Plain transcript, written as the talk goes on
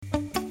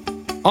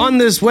On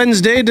this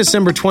Wednesday,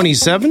 December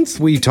 27th,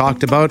 we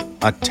talked about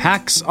a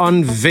tax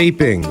on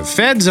vaping. The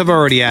feds have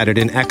already added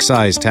an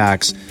excise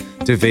tax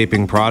to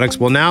vaping products.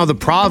 Well, now the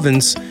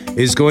province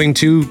is going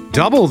to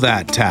double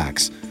that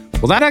tax.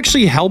 Will that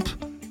actually help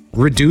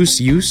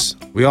reduce use?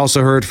 We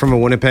also heard from a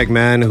Winnipeg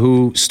man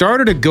who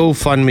started a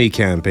GoFundMe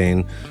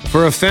campaign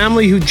for a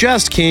family who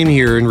just came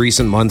here in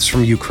recent months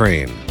from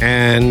Ukraine.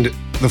 And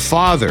the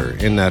father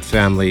in that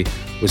family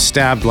was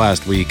stabbed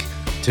last week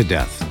to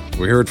death.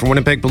 We heard from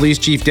Winnipeg Police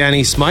Chief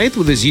Chief Smythe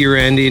with his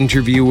year-end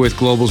interview with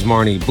Global's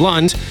Marnie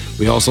Blunt.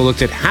 We also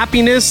looked at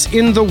happiness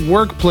in the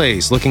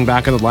workplace, looking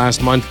back on the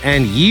last month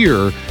and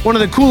year. One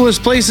of the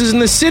coolest places in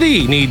the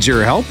city needs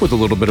your help with a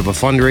little bit of a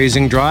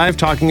fundraising drive,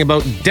 talking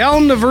about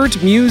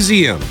Dalnavert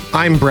Museum.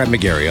 I'm Brett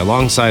McGarry,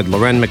 alongside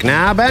Loren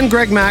McNabb and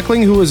Greg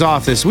Mackling, who is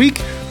off this week.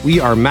 We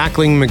are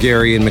Mackling,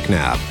 McGarry, and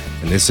McNabb.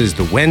 And this is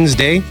the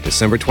Wednesday,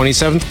 December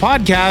 27th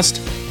podcast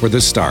for The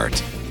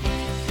Start.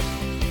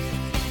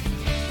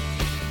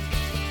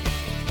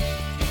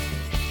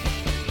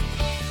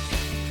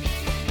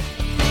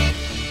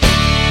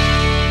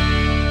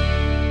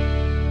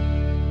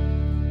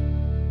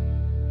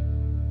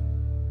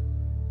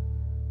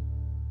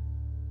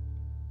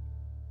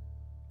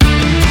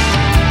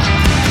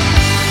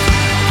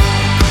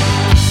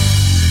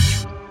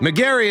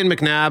 McGarry and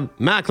McNabb.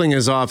 Mackling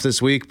is off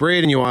this week.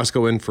 Braden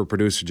Uosco in for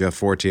producer Jeff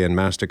Fortier and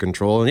Master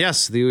Control. And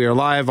yes, we are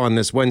live on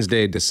this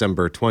Wednesday,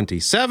 December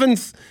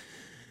 27th.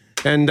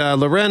 And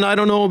Loren, I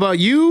don't know about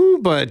you,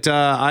 but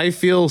I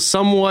feel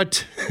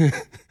somewhat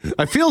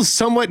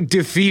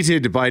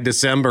defeated by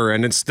December,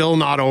 and it's still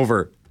not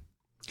over.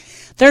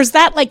 There's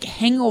that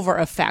hangover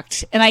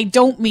effect. And I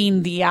don't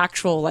mean the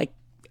actual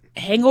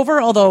hangover,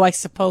 although I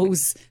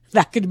suppose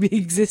that could be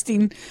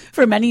existing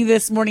for many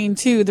this morning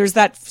too. There's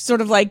that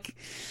sort of a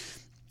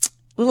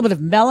little bit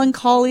of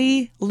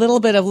melancholy, a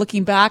little bit of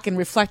looking back and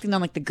reflecting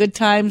on the good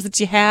times that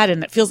you had.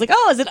 And it feels like,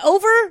 oh, is it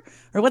over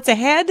or what's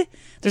ahead?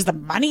 There's the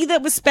money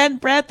that was spent,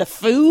 Brett, the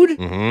food.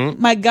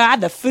 Mm-hmm. My God,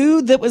 the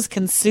food that was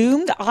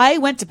consumed. I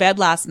went to bed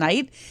last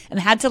night and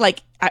had to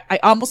I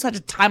almost had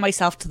to tie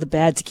myself to the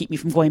bed to keep me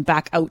from going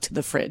back out to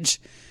the fridge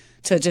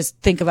to just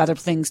think of other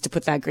things to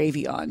put that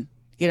gravy on.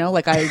 You know,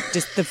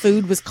 the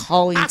food was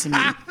calling to me.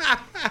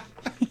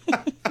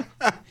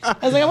 I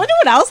was like, I wonder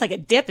what else I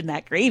could dip in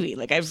that gravy.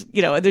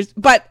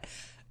 But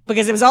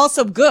because it was all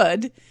so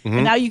good. Mm-hmm.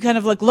 And now you kind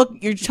of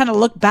you're trying to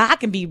look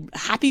back and be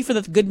happy for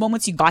the good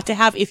moments you got to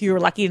have if you were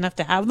lucky enough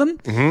to have them.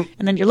 Mm-hmm.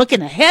 And then you're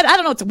looking ahead. I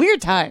don't know. It's a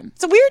weird time.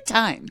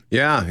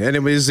 Yeah. And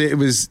it was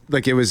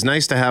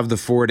nice to have the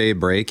 4-day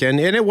break and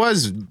it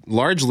was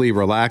largely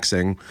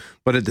relaxing.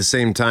 But at the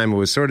same time, it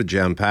was sort of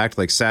jam-packed.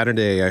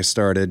 Saturday,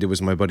 it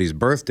was my buddy's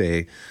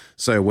birthday.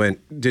 So I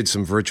did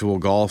some virtual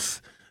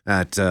golf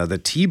at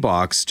the tee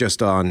box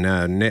just on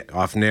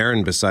off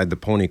Nairn beside the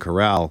Pony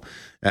Corral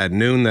at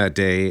noon that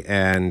day.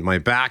 And my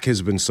back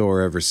has been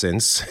sore ever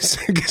since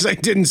because I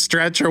didn't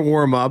stretch or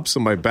warm up. So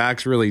my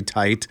back's really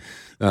tight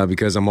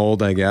because I'm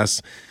old, I guess.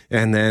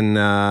 And then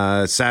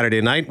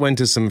Saturday night, went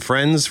to some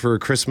friends for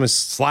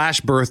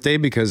Christmas/birthday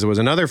because it was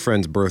another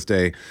friend's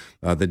birthday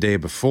the day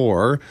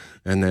before.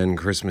 And then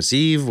Christmas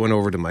Eve, went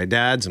over to my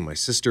dad's and my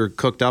sister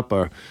cooked up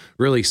a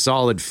really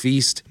solid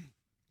feast.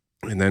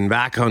 And then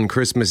back on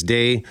Christmas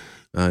Day,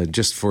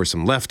 just for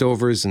some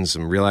leftovers and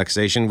some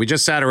relaxation. We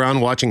just sat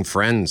around watching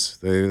Friends.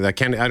 I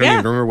don't even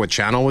remember what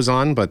channel was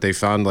on, but they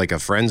found a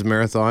Friends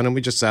marathon. And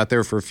we just sat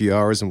there for a few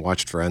hours and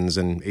watched Friends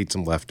and ate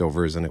some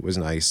leftovers. And it was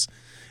nice.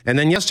 And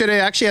then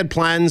yesterday, I actually had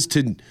plans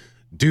to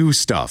do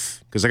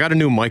stuff because I got a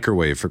new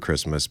microwave for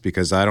Christmas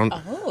because I don't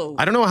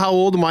know how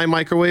old my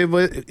microwave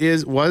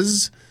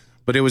was,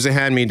 but it was a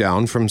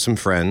hand-me-down from some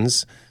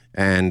friends.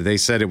 And they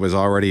said it was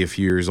already a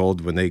few years old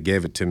when they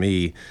gave it to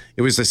me.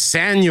 It was a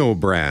Sanyo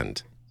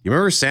brand. You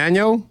remember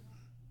Sanyo?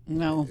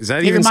 No. Is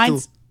that even still?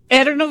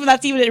 I don't know if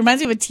that's even, it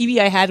reminds me of a TV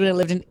I had when I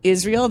lived in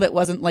Israel that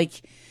wasn't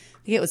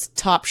I think it was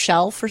top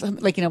shelf or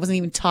something, it wasn't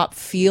even top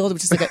field,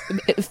 which is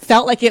it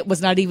felt like it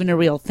was not even a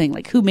real thing.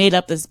 Who made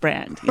up this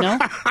brand, you know?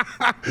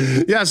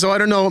 Yeah, so I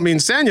don't know. I mean,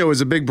 Sanyo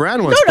is a big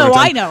brand once. No,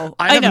 I know.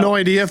 I have no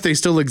idea if they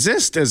still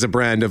exist as a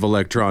brand of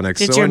electronics.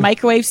 Did your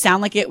microwave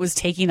sound like it was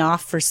taking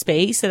off for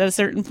space at a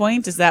certain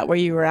point? Is that where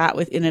you were at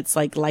within its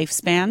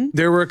lifespan?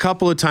 There were a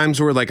couple of times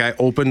where I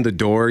opened the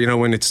door,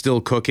 when it's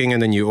still cooking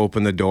and then you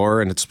open the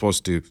door and it's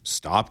supposed to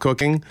stop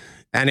cooking.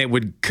 And it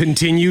would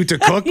continue to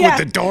cook with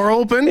the door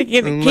open.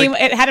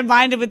 It had a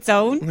mind of its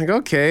own.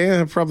 Okay,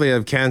 I probably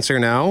have cancer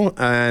now.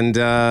 And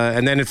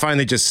then it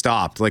finally just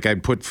stopped.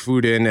 I'd put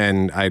food in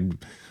and I'd,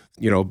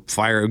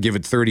 give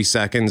it 30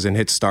 seconds and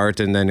hit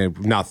start. And then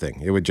nothing.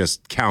 It would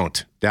just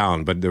count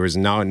down. But there was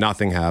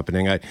nothing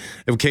happening. I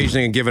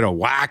occasionally give it a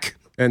whack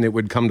and it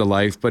would come to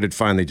life. But it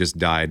finally just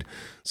died.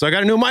 So I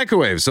got a new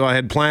microwave. So I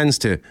had plans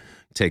to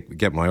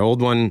get my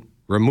old one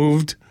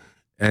removed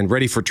and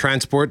ready for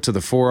transport to the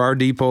 4R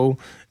depot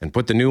and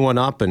put the new one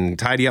up and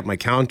tidy up my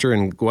counter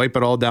and wipe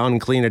it all down and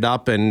clean it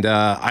up. And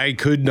I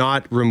could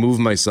not remove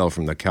myself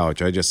from the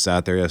couch. I just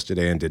sat there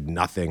yesterday and did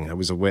nothing. I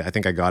was away. I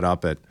think I got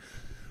up at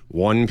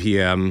 1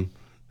 p.m.,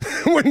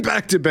 Went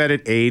back to bed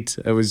at 8.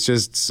 I was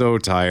just so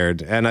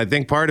tired. And I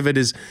think part of it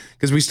is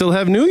because we still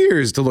have New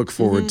Year's to look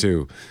forward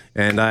to.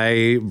 And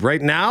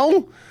right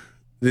now,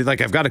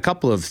 like I've got a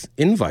couple of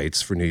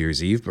invites for New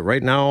Year's Eve, but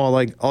right now all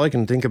I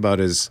can think about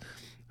is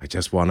I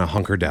just want to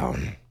hunker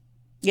down.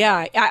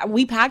 Yeah,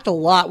 we packed a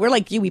lot. We're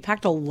like you. We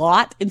packed a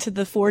lot into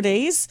the 4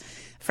 days.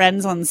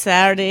 Friends on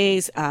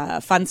Saturdays,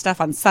 fun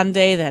stuff on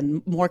Sunday,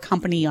 then more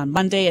company on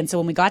Monday. And so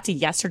when we got to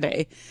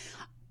yesterday,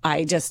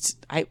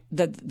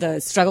 the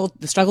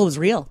struggle was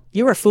real.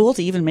 You were a fool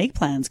to even make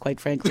plans, quite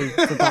frankly,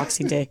 for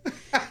Boxing Day.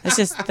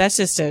 That's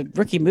just a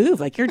rookie move.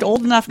 Like, you're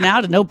old enough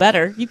now to know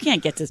better. You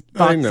can't get to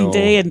Boxing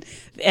Day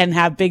and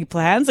have big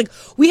plans. Like,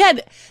 we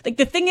had, like,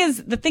 the thing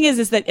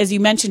is that, as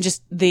you mentioned,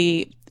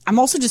 I'm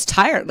also just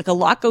tired. Like, a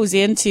lot goes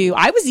into,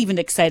 I was even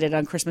excited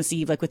on Christmas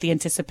Eve, like with the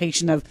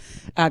anticipation of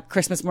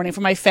Christmas morning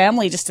for my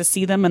family, just to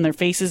see them and their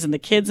faces and the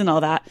kids and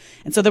all that.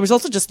 And so there was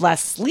also just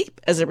less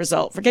sleep as a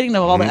result, forgetting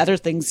all the other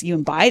things you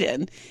imbibe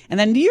in. And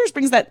then New Year's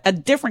brings that a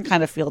different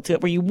kind of feel to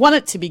it, where you want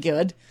it to be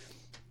good.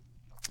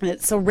 And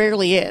it so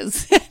rarely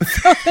is.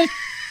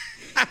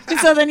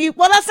 So then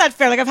well, that's not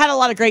fair. Like, I've had a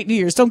lot of great New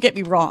Year's. Don't get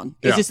me wrong.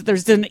 It's just that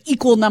there's an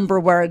equal number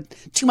where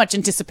too much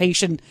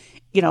anticipation,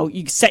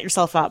 you set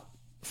yourself up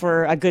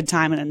for a good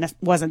time, and it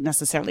wasn't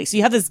necessarily. So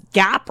you have this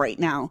gap right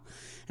now,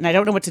 and I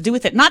don't know what to do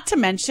with it. Not to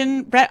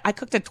mention, Brett, I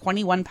cooked a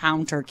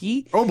 21-pound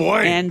turkey. Oh boy!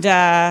 And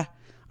I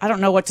don't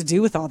know what to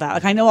do with all that.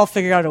 Like, I know I'll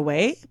figure out a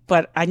way,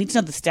 but I need to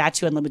know the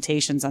statute and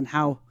limitations on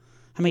how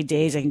many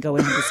days I can go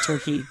into this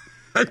turkey.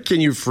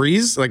 Can you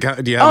freeze? Like,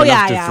 do you have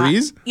enough to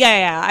freeze?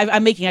 Yeah.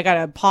 I got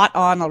a pot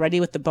on already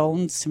with the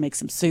bones to make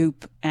some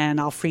soup, and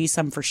I'll freeze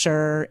some for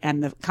sure.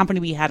 And the company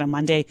we had on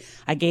Monday,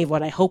 I gave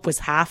what I hope was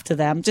half to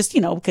them, just,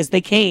 because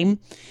they came.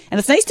 And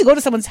it's nice to go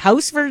to someone's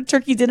house for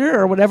turkey dinner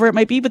or whatever it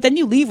might be, but then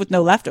you leave with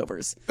no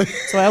leftovers.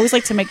 So I always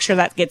like to make sure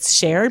that gets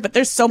shared. But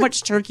there's so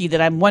much turkey that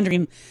I'm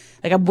wondering,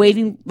 like, I'm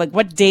waiting, like,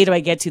 what day do I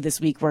get to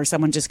this week where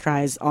someone just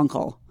cries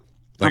uncle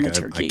on the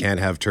turkey? I can't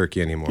have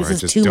turkey anymore. This I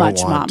is just too don't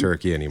much, want Mom.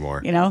 turkey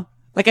anymore.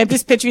 Like, I'm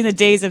just picturing the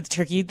days of the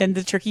turkey, then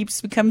the turkey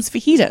becomes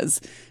fajitas,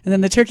 and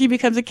then the turkey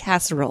becomes a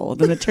casserole,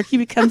 then the turkey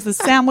becomes a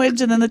sandwich,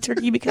 and then the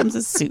turkey becomes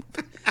a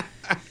soup.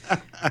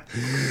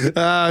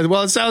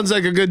 Well, it sounds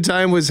like a good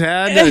time was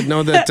had. I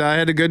know that I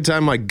had a good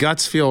time. My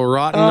guts feel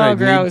rotten.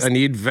 Gross. I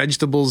need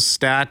vegetables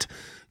stat.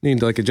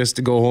 Just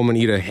to go home and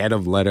eat a head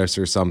of lettuce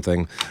or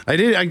something. All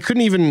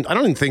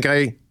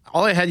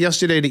I had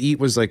yesterday to eat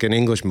was like an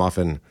English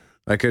muffin.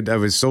 I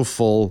was so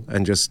full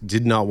and just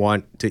did not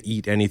want to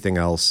eat anything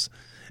else.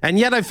 And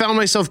yet I found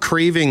myself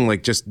craving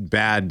like just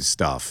bad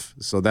stuff.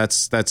 So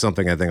that's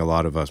something I think a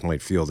lot of us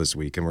might feel this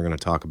week. And we're going to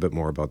talk a bit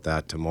more about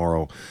that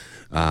tomorrow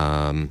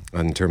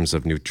in terms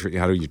of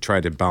how do you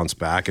try to bounce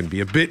back and be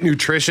a bit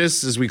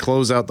nutritious as we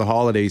close out the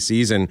holiday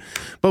season.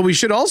 But we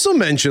should also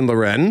mention,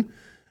 Loren,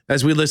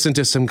 as we listen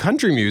to some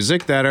country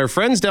music, that our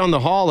friends down the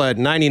hall at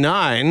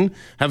 99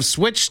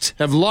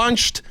 have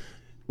launched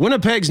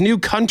Winnipeg's new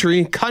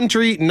country,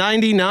 Country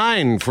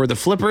 99. For the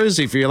flippers,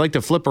 if you like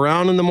to flip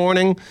around in the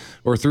morning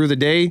or through the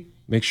day,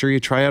 make sure you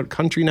try out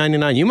Country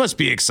 99. You must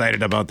be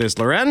excited about this,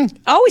 Loren.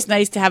 Always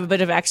nice to have a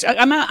bit of extra.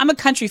 I'm a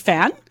country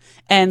fan.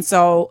 And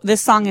so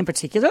this song in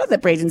particular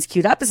that Braden's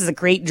queued up, this is a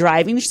great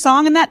driving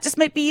song, and that just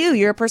might be you.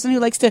 You're a person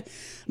who likes to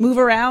move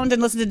around and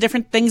listen to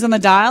different things on the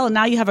dial, and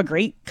now you have a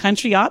great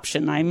country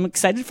option. I'm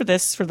excited for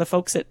this for the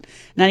folks at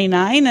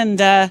 99,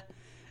 and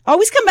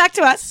always come back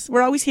to us.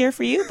 We're always here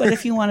for you, but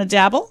if you want to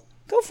dabble,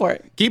 go for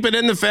it. Keep it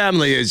in the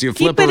family as you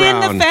flip around. Keep it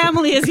in the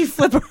family as you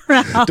flip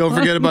around. Don't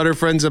forget about our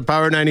friends at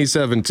Power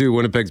 97, too.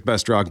 Winnipeg's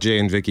Best Rock, Jay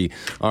and Vicky,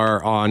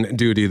 are on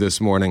duty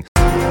this morning.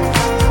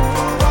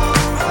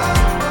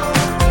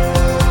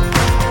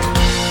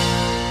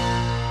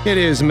 It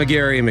is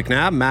McGarry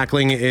McNabb.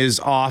 Mackling is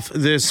off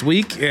this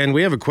week, and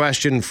we have a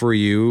question for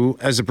you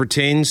as it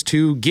pertains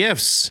to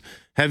gifts.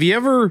 Have you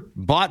ever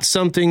bought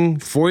something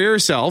for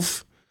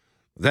yourself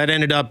that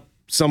ended up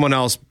someone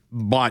else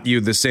bought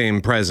you the same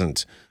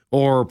present?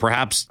 Or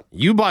perhaps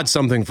you bought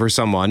something for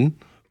someone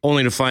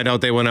only to find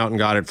out they went out and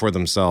got it for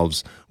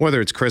themselves. Whether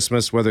it's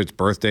Christmas, whether it's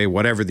birthday,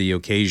 whatever the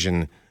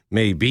occasion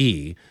may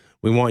be,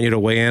 we want you to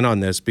weigh in on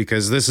this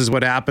because this is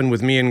what happened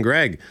with me and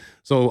Greg.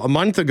 So a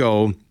month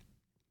ago,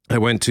 I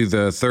went to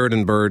the Third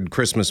and Bird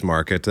Christmas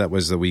Market. That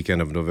was the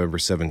weekend of November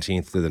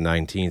 17th to the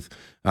 19th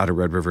out at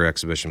Red River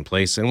Exhibition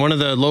Place. And one of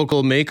the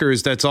local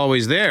makers that's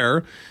always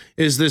there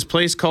is this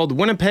place called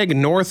Winnipeg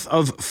North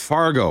of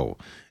Fargo.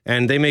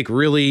 And they make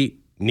really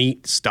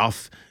neat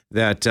stuff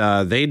that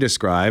they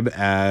describe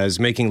as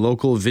making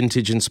local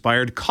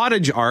vintage-inspired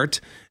cottage art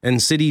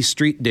and city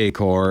street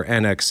decor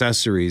and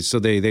accessories. So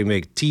they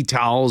make tea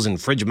towels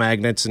and fridge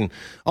magnets and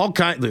all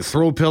kinds of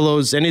throw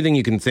pillows, anything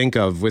you can think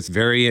of with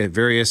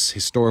various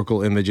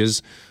historical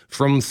images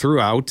from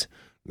throughout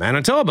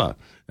Manitoba.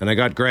 And I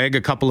got Greg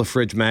a couple of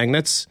fridge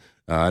magnets.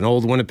 An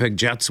old Winnipeg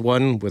Jets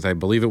one with, I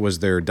believe it was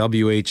their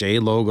WHA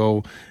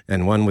logo,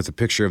 and one with a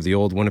picture of the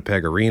old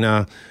Winnipeg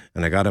Arena.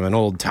 And I got him an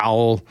old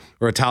towel,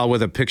 or a towel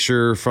with a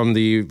picture from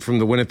the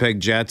Winnipeg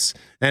Jets.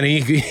 And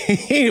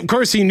he of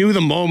course, he knew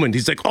the moment.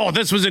 He's like, oh,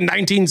 this was in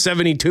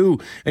 1972.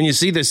 And you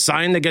see this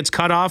sign that gets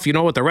cut off,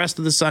 with the rest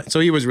of the sign. So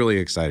he was really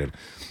excited.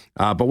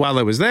 But while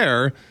I was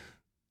there,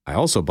 I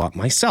also bought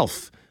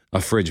myself a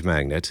fridge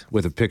magnet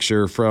with a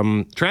picture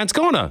from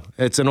Transcona.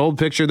 It's an old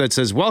picture that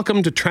says,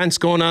 welcome to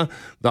Transcona,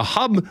 the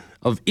hub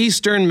of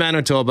Eastern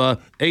Manitoba,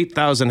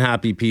 8,000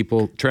 happy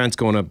people,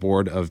 Transcona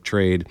Board of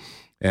Trade.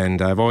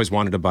 And I've always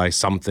wanted to buy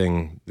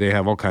something. They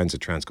have all kinds of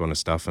Transcona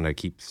stuff, and I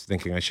keep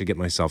thinking I should get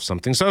myself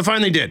something. So I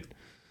finally did.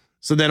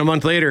 So then a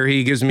month later,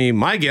 he gives me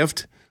my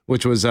gift,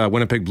 which was a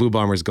Winnipeg Blue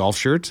Bombers golf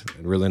shirt,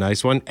 a really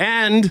nice one,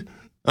 and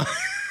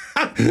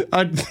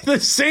the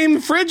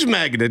same fridge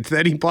magnet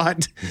that he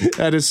bought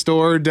at a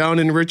store down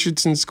in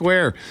Richardson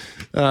Square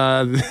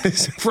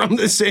from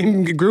the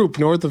same group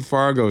north of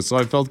Fargo. So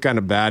I felt kind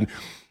of bad.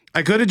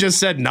 I could have just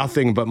said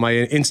nothing, but my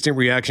instant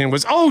reaction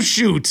was, oh,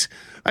 shoot,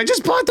 I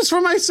just bought this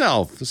for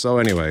myself. So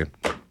anyway,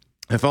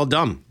 I felt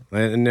dumb.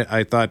 And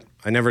I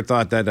never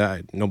thought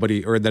that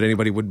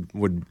anybody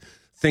would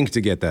think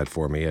to get that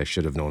for me. I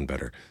should have known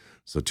better.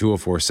 So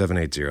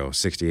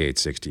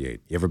 204-780-6868.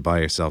 You ever buy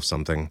yourself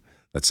something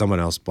that someone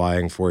else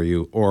buying for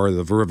you, or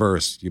the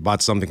reverse? You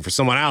bought something for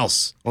someone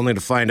else only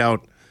to find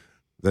out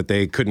that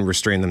they couldn't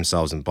restrain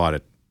themselves and bought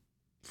it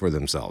for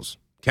themselves.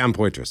 Cam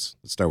Poitras,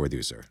 let's start with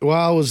you, sir.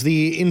 Well, it was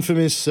the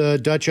infamous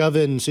Dutch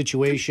oven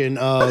situation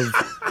of,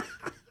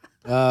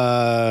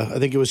 I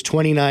think it was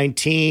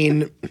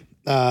 2019.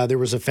 There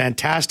was a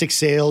fantastic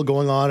sale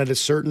going on at a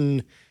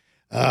certain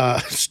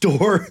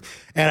store,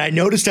 and I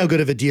noticed how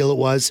good of a deal it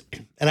was.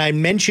 And I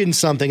mentioned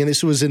something, and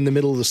this was in the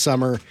middle of the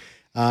summer,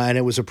 and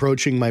it was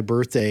approaching my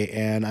birthday,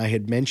 and I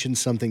had mentioned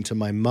something to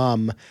my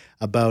mom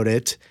about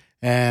it.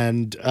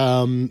 And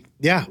I went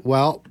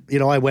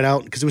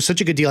out because it was such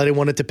a good deal. I didn't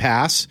want it to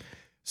pass.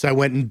 So I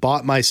went and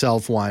bought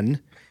myself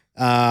one.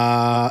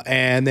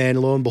 And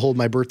then lo and behold,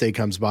 my birthday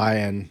comes by,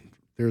 and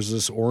there's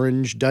this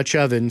orange Dutch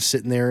oven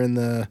sitting there in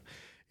under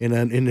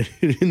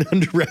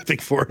wrapping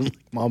foil. I'm like,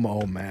 Mom,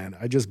 oh man,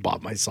 I just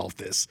bought myself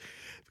this.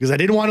 Because I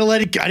didn't want to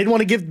let it. I didn't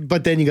want to give,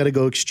 but then you got to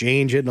go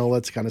exchange it and all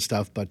that kind of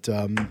stuff. But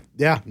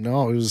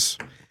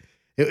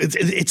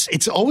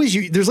it's always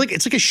you. It's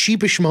like a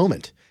sheepish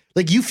moment.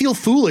 Like you feel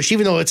foolish,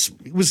 even though it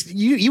was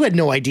you had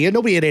no idea.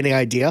 Nobody had any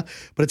idea.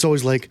 But it's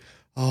always like,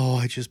 oh,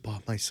 I just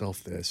bought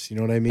myself this. You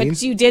know what I mean?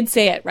 But you did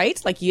say it, right?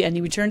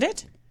 You returned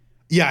it.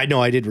 Yeah, I know.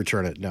 I did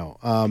return it. No,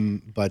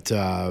 but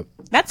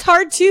that's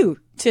hard too.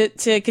 To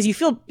because you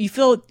feel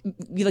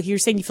like you're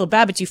saying you feel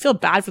bad, but you feel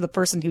bad for the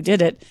person who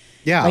did it.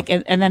 Yeah.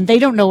 And then they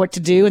don't know what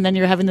to do, and then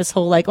you're having this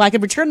whole I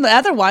could return the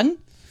other one,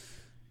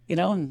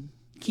 and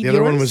keep the other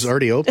yours. one was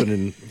already open,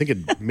 and I think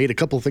it made a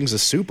couple of things of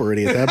soup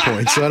already at that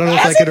point. So I don't know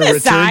if I could have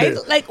returned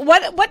it. Like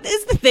what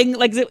is the thing?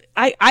 Like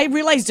I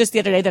realized just the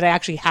other day that I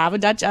actually have a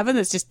Dutch oven.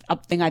 That's just a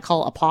thing I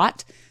call a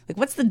pot. Like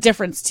what's the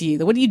difference to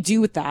you? What do you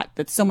do with that?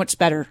 That's so much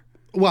better.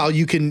 Well,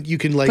 you can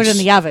like put it in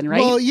the oven,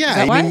 right? Well,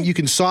 yeah, I mean, you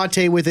can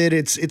saute with it.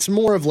 It's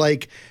more of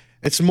like.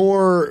 It's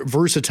more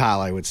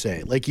versatile, I would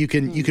say. Like you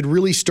could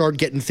really start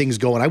getting things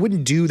going. I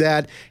wouldn't do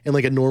that in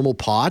like a normal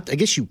pot. I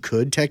guess you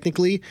could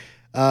technically,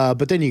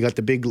 but then you got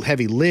the big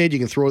heavy lid. You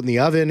can throw it in the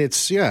oven.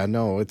 It's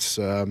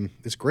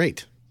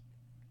great.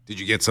 Did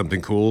you get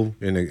something cool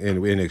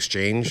in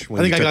exchange? I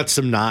think I got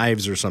some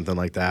knives or something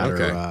like that,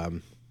 okay.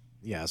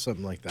 or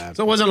something like that.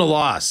 So it wasn't a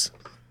loss.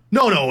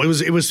 No, it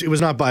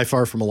was not by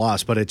far from a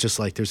loss, but it's just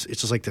like this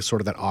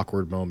sort of that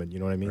awkward moment. You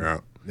know what I mean?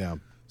 Yeah.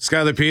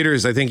 Skylar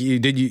Peters, I think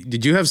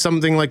did you have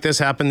something like this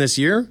happen this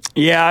year?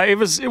 Yeah, it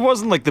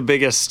wasn't like the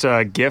biggest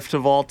gift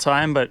of all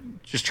time, but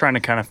just trying to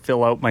kind of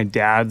fill out my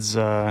dad's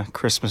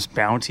Christmas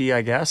bounty,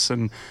 I guess,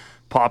 and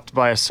popped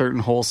by a certain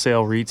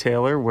wholesale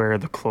retailer where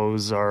the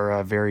clothes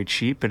are very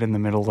cheap and in the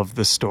middle of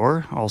the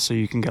store. Also,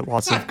 you can get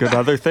lots of good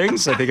other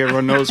things. I think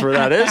everyone knows where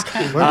that is.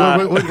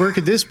 Where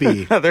could this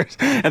be?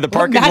 And the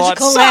parking lot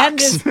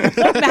sucks.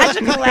 What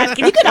magical land?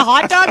 Can you get a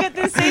hot dog at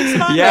this same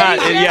spot?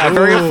 Yeah,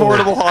 very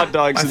affordable hot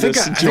dogs in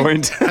this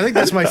joint. I think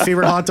that's my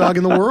favorite hot dog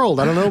in the world.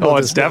 I don't know about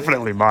this. It's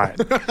definitely mine.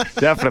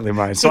 Definitely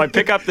mine. So I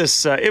pick up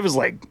this, it was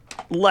like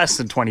less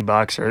than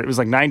 $20, or it was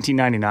like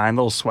 $19.99,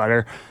 little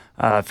sweater.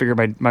 Figure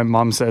my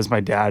mom says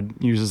my dad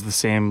uses the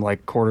same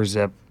like quarter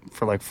zip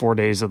for like 4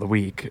 days of the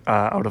week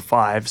out of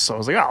 5. So I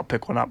was like, I'll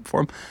pick one up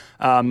for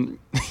him.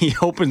 He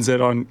opens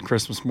it on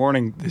Christmas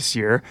morning this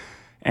year.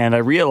 And I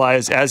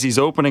realize as he's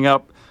opening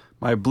up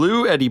my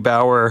blue Eddie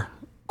Bauer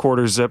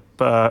quarter zip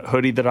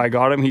hoodie that I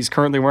got him, he's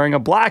currently wearing a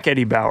black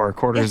Eddie Bauer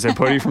quarter zip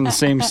hoodie from the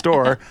same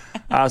store.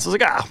 So I was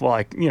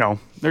like,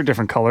 they're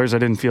different colors. I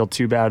didn't feel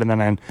too bad. And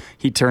then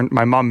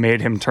my mom made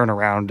him turn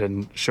around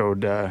and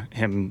showed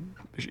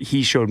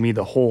he showed me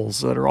the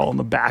holes that are all in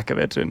the back of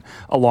it and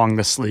along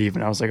the sleeve.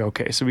 And I was like,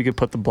 okay, so we could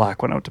put the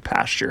black one out to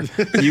pasture.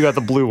 You got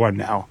the blue one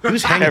now. He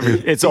was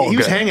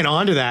hanging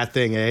on to that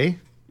thing, eh?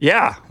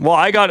 Yeah. Well,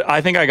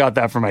 I think I got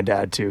that from my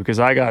dad too, because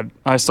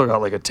I still got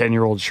like a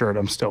 10-year-old shirt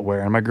I'm still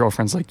wearing. My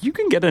girlfriend's like, you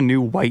can get a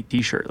new white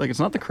t-shirt. Like, it's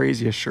not the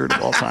craziest shirt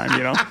of all time,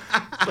 you know?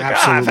 Like,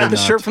 I've had the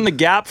shirt from the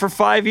Gap for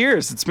 5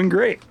 years. It's been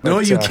great. No,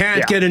 you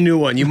can't get a new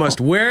one. You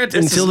must wear it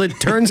until it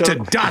turns to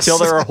dust. Until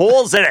there are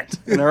holes in it.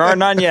 And there are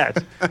none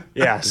yet.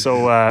 Yeah.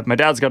 So my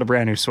dad's got a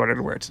brand new sweater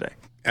to wear today.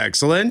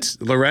 Excellent.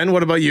 Loren,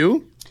 what about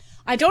you?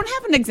 I don't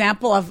have an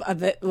example of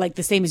like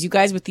the same as you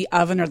guys with the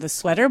oven or the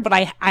sweater, but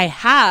I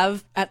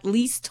have at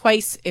least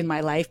twice in my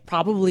life,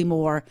 probably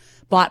more,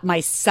 bought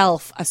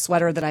myself a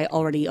sweater that I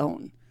already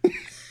own.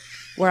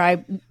 Where I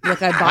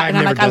bought and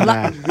I'm like, I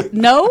love.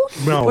 No,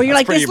 where you're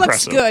like, this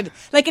looks good.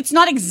 Like, it's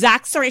not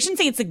exact. Sorry, I shouldn't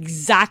say it's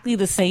exactly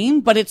the same,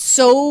 but it's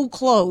so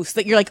close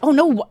that you're like, oh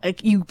no,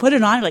 like, you put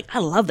it on, you're like, I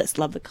love this,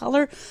 love the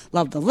color,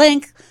 love the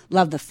length,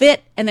 love the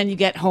fit, and then you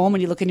get home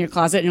and you look in your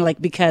closet and you're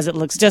like, because it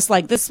looks just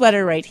like this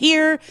sweater right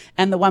here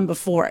and the one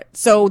before it.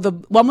 So the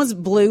one was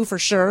blue for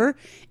sure,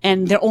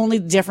 and the only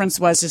difference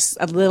was just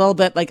a little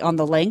bit like on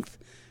the length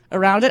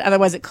around it.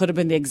 Otherwise, it could have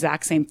been the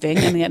exact same thing,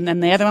 and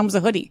then the other one was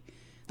a hoodie.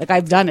 Like,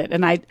 I've done it,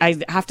 and I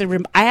have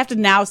to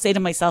now say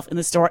to myself in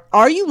the store,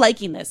 are you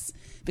liking this?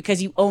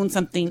 Because you own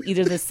something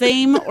either the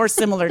same or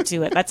similar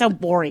to it. That's how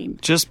boring.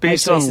 Just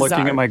based on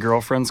looking at my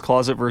girlfriend's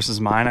closet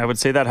versus mine, I would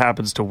say that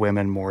happens to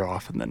women more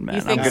often than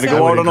men. I'm going to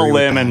go out on a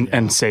limb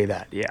and say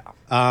that, yeah.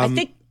 I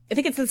think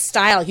it's the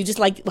style. You just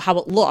like how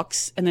it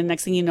looks, and then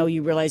next thing you know,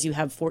 you realize you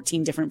have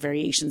 14 different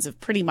variations of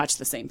pretty much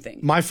the same thing.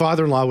 My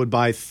father-in-law would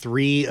buy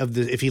 3 of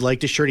the, if he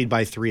liked a shirt, he'd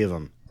buy 3 of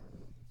them.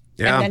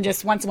 Yeah. And then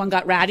just once one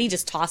got ratty,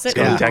 just toss it.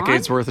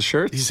 Decades worth of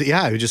shirts. He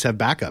would just have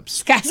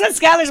backups. That's what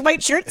Skylar's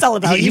white shirt's all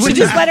about. You should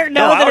just let her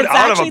know that it's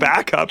I would actually have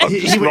a backup.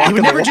 He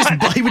would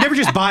never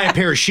just buy a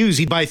pair of shoes.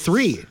 He'd buy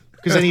 3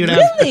 because then he would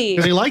have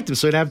because he liked them,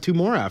 so he'd have 2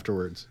 more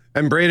afterwards.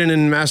 And Braden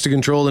and Master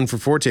Control and for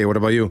Forte. What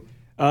about you?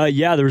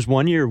 Yeah, there was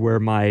one year where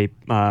my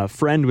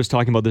friend was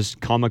talking about this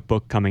comic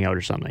book coming out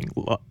or something,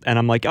 and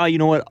I'm like, oh, you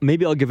know what?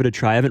 Maybe I'll give it a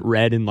try. I haven't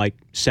read in like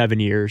 7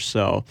 years,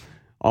 so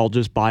I'll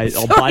buy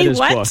this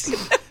book.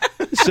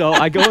 So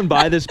I go and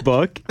buy this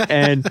book,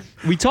 and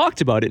we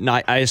talked about it, and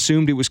I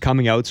assumed it was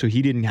coming out, so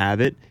he didn't have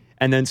it.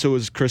 And then so it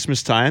was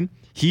Christmas time.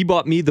 He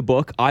bought me the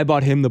book. I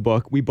bought him the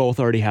book. We both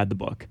already had the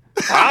book.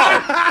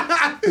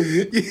 Wow.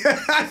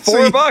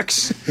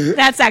 $4.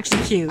 That's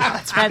actually cute.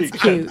 That's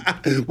cute.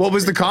 What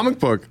was the comic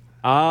book?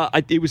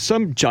 It was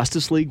some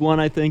Justice League one,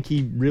 I think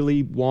he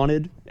really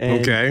wanted.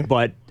 Okay.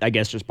 But I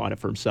guess just bought it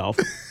for himself.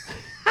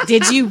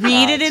 Did you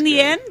read it in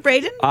the end,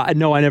 Braden?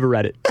 No, I never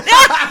read it.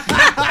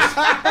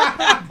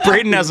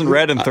 Braden hasn't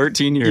read in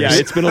 13 years. Yeah,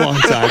 it's been a long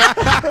time.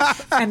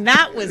 And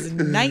that was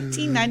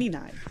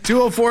 1999.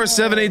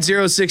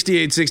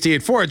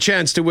 204-780-6868 for a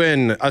chance to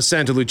win a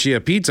Santa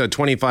Lucia Pizza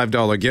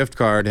 $25 gift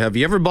card. Have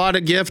you ever bought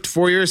a gift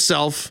for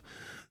yourself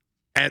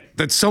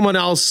that someone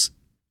else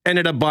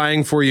ended up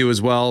buying for you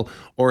as well?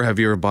 Or have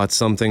you ever bought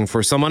something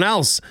for someone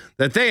else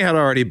that they had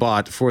already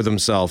bought for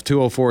themselves?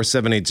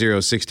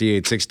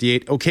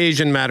 204-780-6868.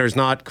 Occasion matters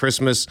not.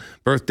 Christmas,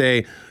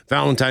 birthday,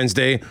 Valentine's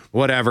Day,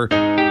 whatever.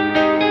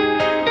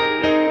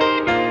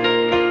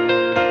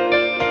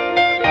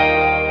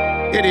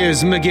 It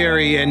is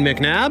McGarry and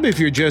McNabb. If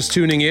you're just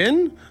tuning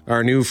in,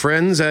 our new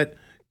friends at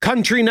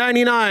Country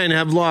 99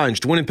 have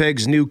launched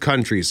Winnipeg's New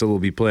Country. So we'll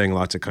be playing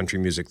lots of country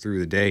music through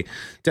the day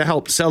to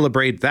help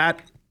celebrate that.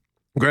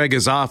 Greg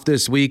is off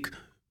this week.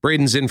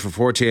 Braden's in for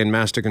Forte and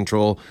Master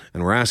Control,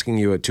 and we're asking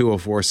you at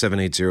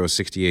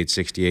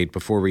 204-780-6868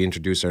 before we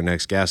introduce our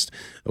next guest.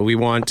 We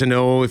want to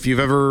know if you've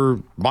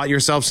ever bought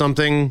yourself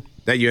something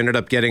that you ended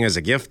up getting as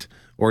a gift,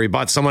 or you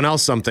bought someone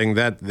else something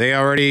that they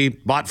already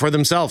bought for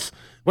themselves.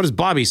 What does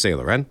Bobby say,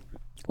 Loren?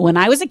 When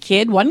I was a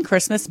kid, one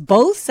Christmas,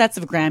 both sets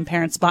of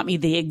grandparents bought me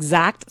the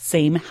exact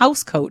same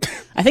house coat.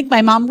 I think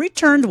my mom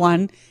returned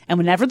one, and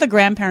whenever the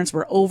grandparents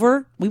were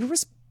over, we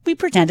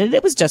pretended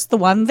it was just the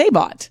one they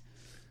bought.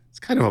 It's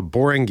kind of a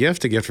boring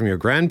gift to get from your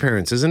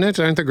grandparents, isn't it?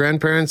 Aren't the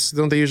grandparents,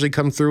 don't they usually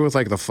come through with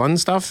like the fun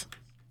stuff?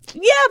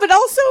 Yeah, but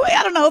also,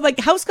 I don't know, like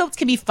house coats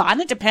can be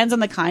fun. It depends on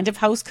the kind of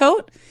house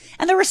coat.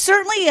 And there was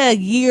certainly a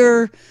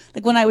year,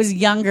 like when I was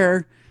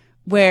younger,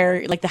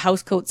 where like the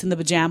house coats and the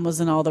pajamas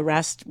and all the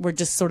rest were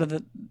just sort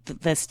of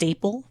the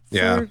staple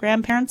for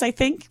grandparents, I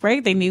think,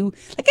 right? They knew,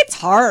 like, it's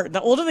hard.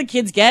 The older the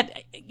kids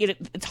get,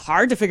 it's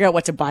hard to figure out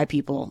what to buy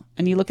people.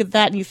 And you look at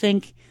that and you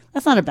think,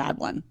 that's not a bad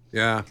one.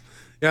 Yeah.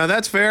 Yeah,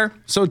 that's fair.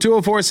 So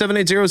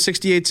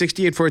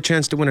 204-780-6868 for a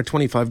chance to win a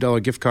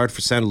 $25 gift card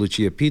for Santa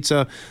Lucia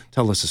Pizza.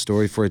 Tell us a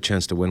story for a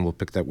chance to win. We'll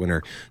pick that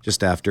winner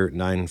just after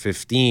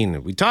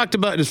 9:15. We talked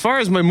about, as far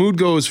as my mood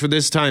goes for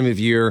this time of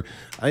year,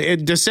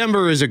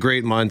 December is a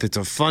great month. It's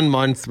a fun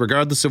month,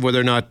 regardless of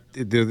whether or not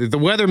the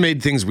weather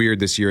made things weird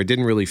this year. It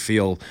didn't really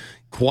feel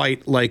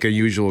quite like a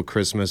usual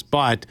Christmas,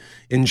 but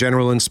in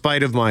general, in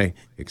spite of my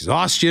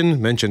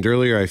exhaustion mentioned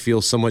earlier, I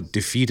feel somewhat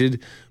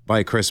defeated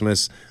by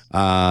Christmas.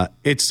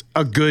 It's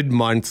a good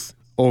month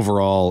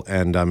overall,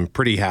 and I'm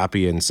pretty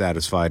happy and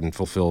satisfied and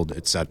fulfilled,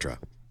 etc.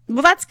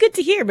 Well, that's good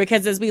to hear,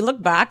 because as we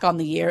look back on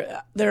the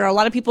year, there are a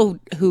lot of people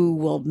who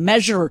will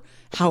measure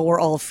how we're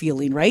all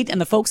feeling, right? And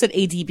the folks at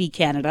ADB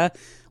Canada,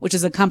 which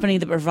is a company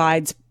that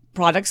provides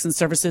products and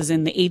services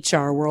in the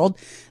HR world,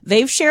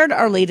 they've shared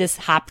our latest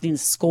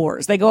happiness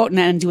scores. They go out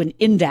and do an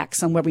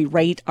index on where we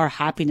rate our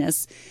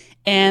happiness.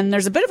 And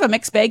there's a bit of a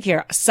mixed bag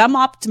here. Some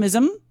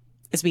optimism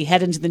as we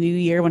head into the new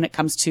year when it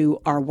comes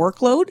to our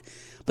workload.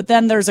 But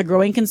then there's a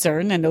growing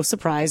concern, and no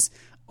surprise,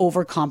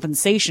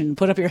 overcompensation.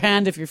 Put up your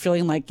hand if you're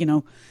feeling like,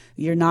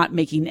 you're not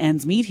making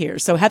ends meet here.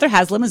 So Heather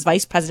Haslam is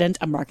Vice President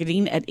of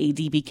Marketing at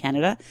ADB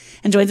Canada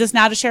and joins us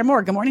now to share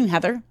more. Good morning,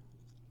 Heather.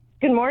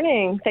 Good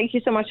morning. Thank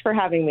you so much for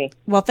having me.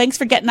 Well, thanks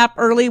for getting up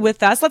early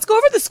with us. Let's go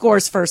over the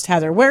scores first,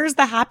 Heather. Where's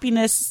our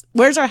happiness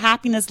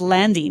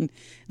landing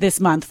this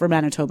month for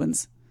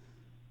Manitobans?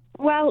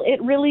 Well,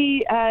 it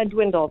really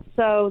dwindled.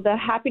 So the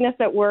happiness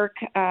at work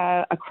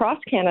across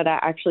Canada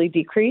actually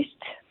decreased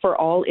for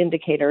all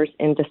indicators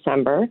in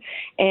December,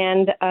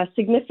 and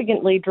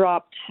significantly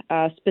dropped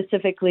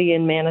specifically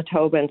in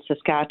Manitoba and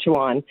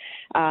Saskatchewan,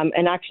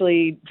 and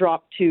actually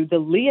dropped to the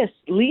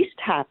least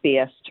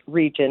happiest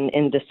region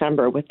in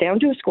December, with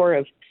down to a score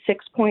of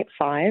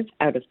 6.5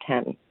 out of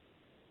 10.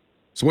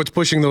 So what's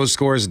pushing those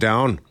scores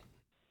down?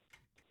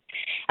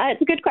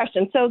 It's a good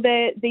question. So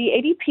the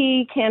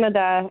ADP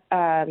Canada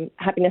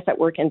Happiness at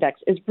Work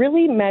Index is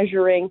really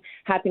measuring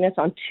happiness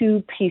on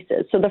two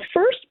pieces. So the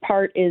first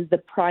part is the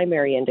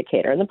primary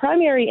indicator. And the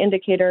primary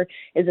indicator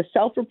is a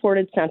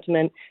self-reported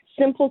sentiment,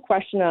 simple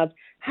question of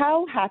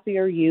how happy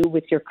are you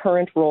with your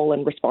current role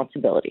and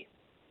responsibility?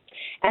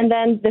 And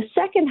then the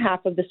second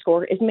half of the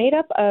score is made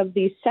up of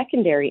these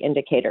secondary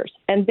indicators,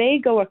 and they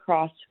go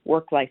across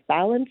work-life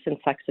balance and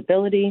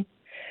flexibility,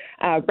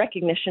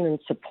 recognition and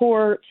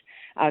support,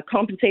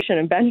 compensation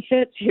and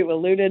benefits. You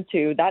alluded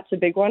to that's a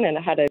big one, and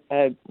it had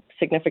a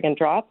significant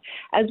drop,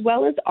 as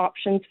well as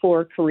options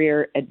for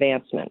career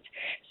advancement.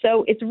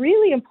 So it's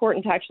really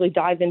important to actually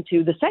dive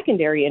into the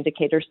secondary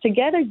indicators to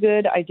get a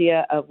good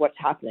idea of what's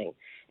happening.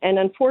 And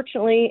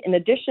unfortunately, in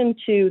addition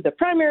to the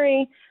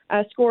primary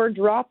score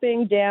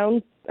dropping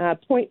down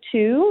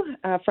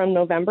 0.2 from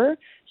November,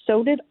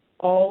 so did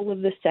all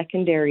of the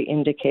secondary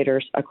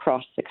indicators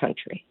across the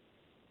country.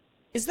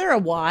 Is there a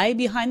why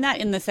behind that,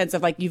 in the sense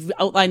of, like, you've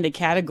outlined the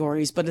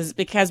categories, but is it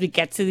because we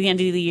get to the end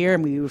of the year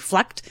and we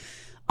reflect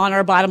on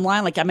our bottom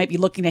line? Like, I might be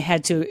looking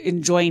ahead to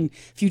enjoying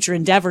future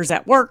endeavors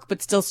at work,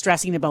 but still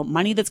stressing about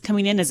money that's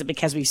coming in. Is it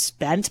because we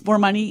spent more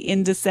money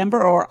in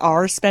December, or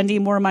are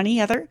spending more money,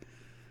 Heather?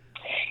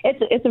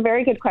 It's a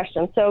very good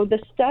question. So the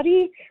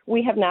study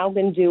we have now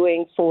been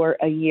doing for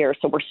a year.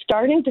 So we're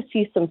starting to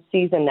see some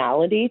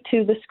seasonality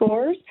to the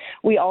scores.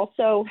 We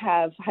also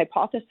have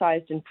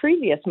hypothesized in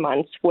previous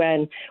months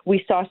when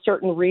we saw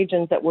certain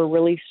regions that were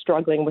really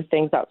struggling with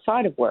things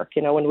outside of work.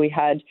 When we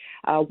had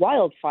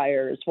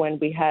wildfires, when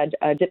we had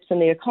dips in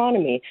the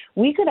economy,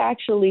 we could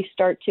actually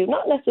start to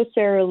not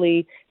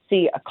necessarily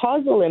see a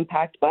causal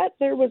impact, but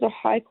there was a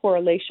high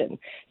correlation.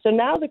 So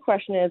now the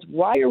question is,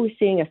 why are we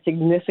seeing a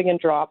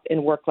significant drop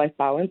in work-life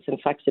balance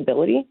and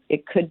flexibility?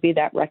 It could be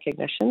that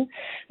recognition.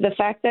 The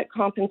fact that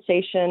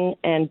compensation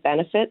and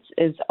benefits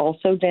is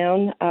also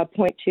down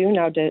 0.2,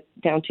 now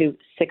down to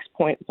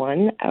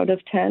 6.1 out of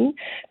 10.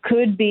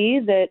 Could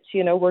be that,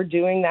 we're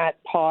doing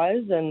that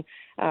pause, and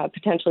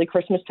potentially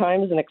Christmas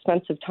time is an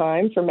expensive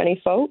time for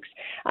many folks.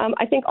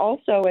 I think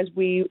also, as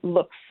we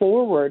look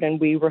forward and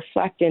we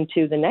reflect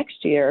into the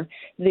next year,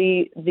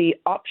 the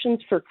options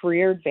for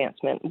career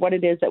advancement, what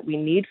it is that we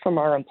need from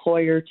our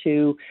employer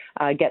to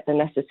get the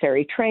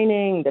necessary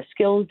training, the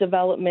skills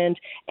development,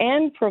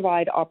 and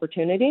provide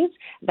opportunities,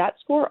 that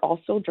score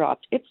also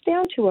dropped. It's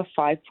down to a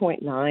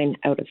 5.9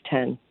 out of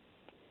 10.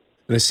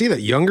 And I see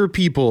that younger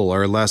people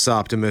are less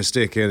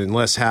optimistic and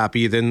less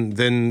happy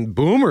than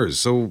boomers.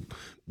 So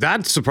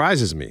that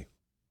surprises me.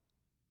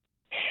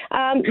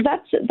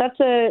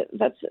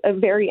 That's a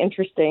very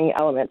interesting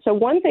element. So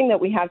one thing that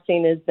we have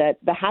seen is that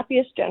the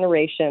happiest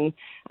generation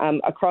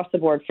across the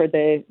board for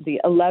the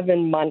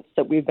 11 months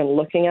that we've been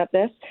looking at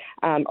this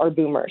are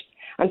boomers.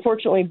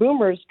 Unfortunately,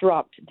 boomers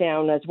dropped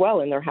down as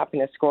well in their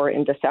happiness score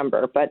in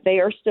December, but they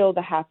are still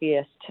the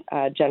happiest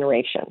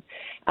generation.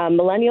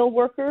 Millennial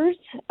workers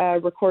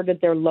recorded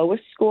their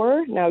lowest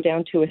score, now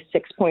down to a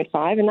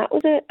 6.5, and that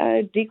was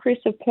a decrease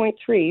of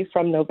 0.3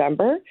 from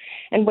November.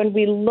 And when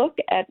we look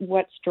at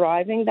what's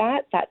driving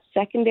that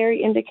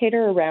secondary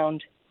indicator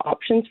around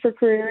options for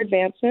career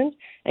advancement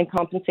and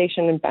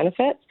compensation and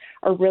benefits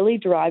are really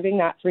driving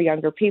that for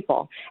younger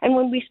people. And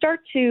when we start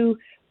to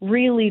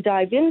really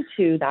dive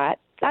into that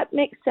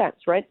makes sense,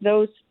 right?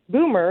 Those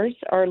boomers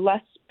are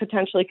less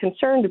potentially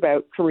concerned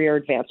about career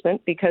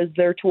advancement because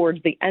they're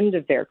towards the end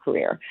of their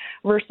career,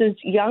 versus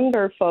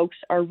younger folks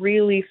are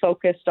really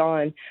focused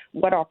on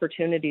what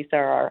opportunities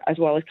there are, as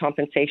well as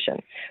compensation.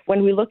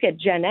 When we look at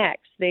Gen X,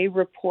 they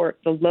report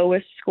the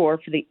lowest score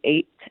for the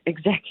 8th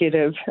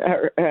consecutive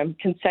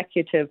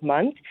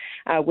month,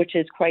 which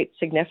is quite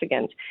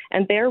significant.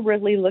 And they're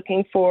really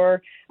looking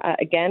for,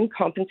 again,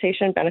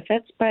 compensation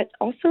benefits, but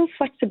also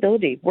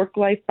flexibility.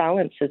 Work-life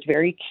balance is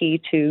very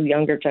key to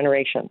younger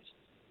generations.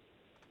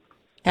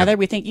 Heather,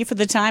 we thank you for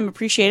the time.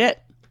 Appreciate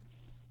it.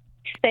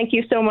 Thank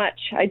you so much.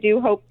 I do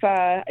hope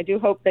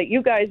that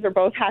you guys are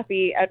both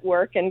happy at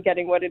work and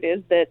getting what it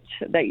is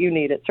that you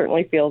need. It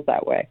certainly feels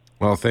that way.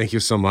 Well, thank you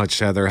so much,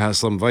 Heather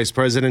Haslam, Vice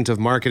President of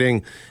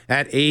Marketing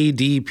at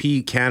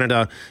ADP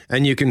Canada.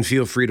 And you can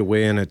feel free to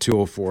weigh in at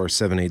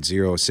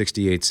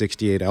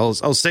 204-780-6868.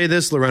 I'll say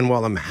this, Loren,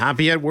 while I'm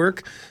happy at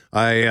work,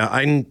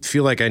 I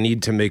feel like I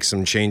need to make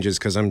some changes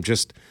because I'm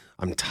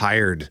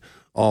tired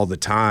all the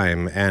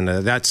time. And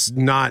that's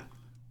not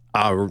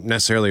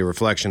necessarily a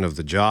reflection of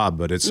the job,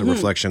 but it's a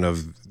reflection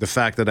of the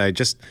fact that I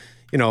just,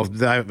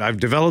 I've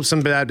developed some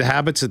bad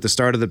habits at the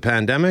start of the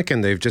pandemic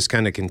and they've just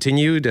kind of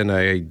continued. And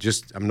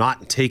I'm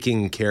not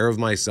taking care of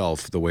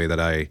myself the way that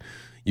I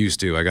used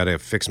to. I got to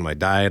fix my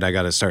diet. I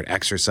got to start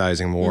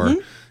exercising more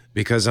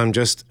because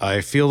I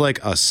feel like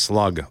a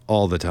slug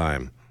all the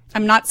time.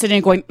 I'm not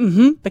sitting going,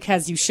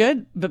 because you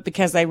should, but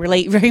because I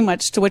relate very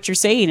much to what you're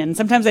saying. And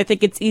sometimes I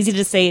think it's easy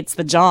to say it's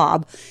the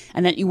job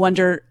and then you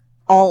wonder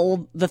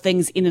all the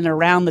things in and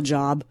around the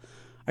job.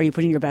 Are you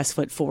putting your best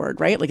foot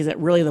forward, right? Like, is it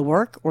really the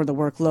work or the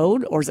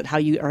workload, or is it how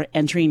you are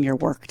entering your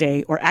work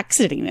day or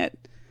exiting it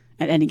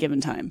at any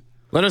given time?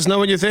 Let us know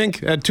what you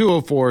think at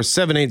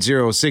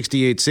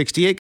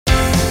 204-780-6868.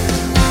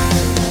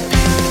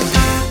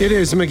 It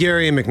is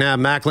McGarry and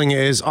McNabb. Mackling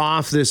is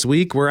off this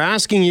week. We're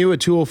asking you at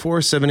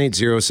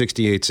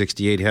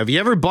 204-780-6868. Have you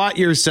ever bought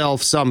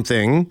yourself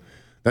something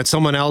that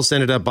someone else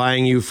ended up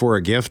buying you for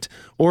a gift,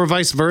 or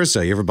vice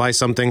versa? You ever buy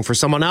something for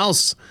someone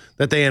else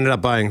that they ended up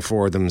buying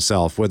for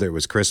themselves, whether it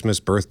was Christmas,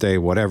 birthday,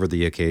 whatever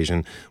the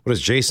occasion? What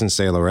does Jason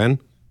say, Loren?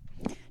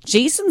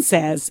 Jason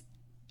says,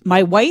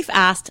 my wife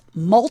asked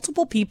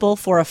multiple people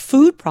for a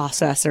food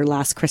processor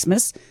last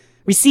Christmas,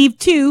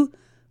 received 2,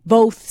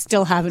 both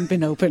still haven't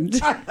been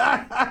opened.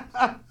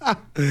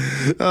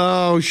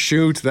 Oh,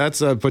 shoot.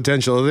 That's a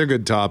potential other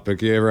good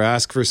topic. You ever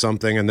ask for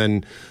something and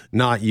then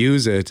not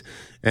use it?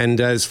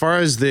 And as far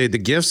as the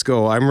gifts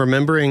go, I'm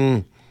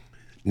remembering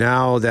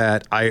now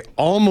that I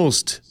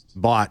almost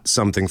bought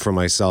something for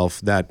myself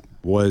that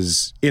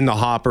was in the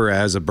hopper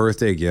as a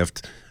birthday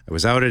gift. I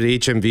was out at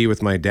HMV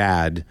with my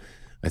dad,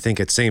 I think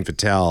at St.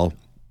 Vital.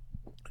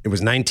 It was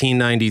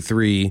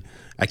 1993.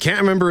 I can't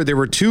remember. There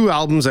were 2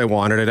 albums I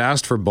wanted. I'd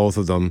asked for both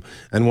of them.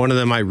 And one of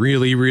them I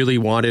really, really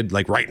wanted,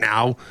 like right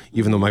now,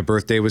 even though my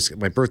birthday was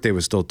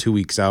still 2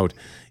 weeks out.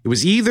 It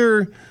was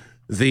either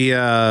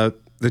the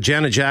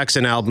Janet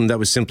Jackson album that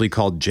was simply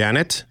called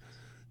Janet,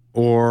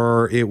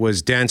 or it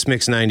was Dance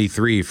Mix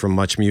 93 from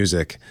Much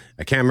Music.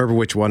 I can't remember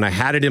which one. I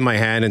had it in my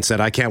hand and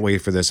said, I can't wait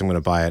for this. I'm going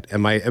to buy it.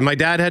 And my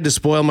dad had to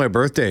spoil my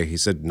birthday. He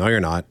said, no,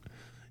 you're not.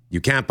 You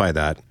can't buy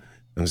that.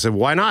 And I said,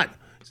 why not?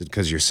 He said,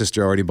 because your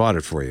sister already bought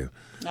it for you.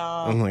 Oh.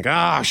 I'm like,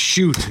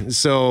 shoot.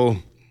 So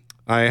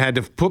I had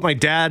to put my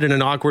dad in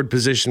an awkward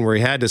position where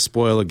he had to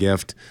spoil a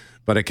gift.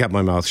 But I kept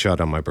my mouth shut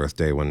on my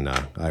birthday when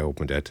I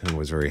opened it and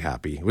was very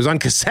happy. It was on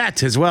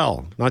cassette as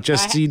well. Not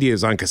just CD, it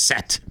was on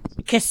cassette.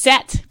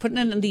 Cassette, putting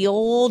it in the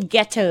old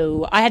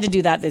ghetto. I had to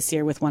do that this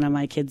year with one of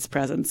my kids'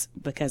 presents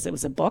because it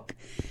was a book.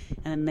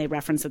 And they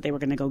referenced that they were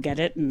going to go get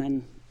it. And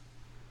then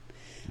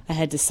I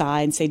had to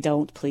sigh and say,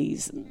 don't,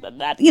 please. And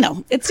that,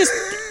 it's just...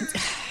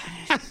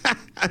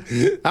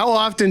 How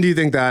often do you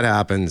think that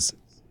happens?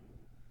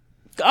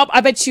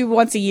 I bet you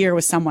once a year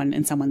with someone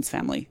in someone's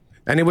family.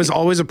 And it was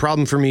always a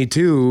problem for me,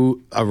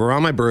 too,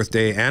 around my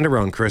birthday and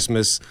around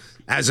Christmas,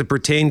 as it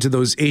pertained to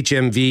those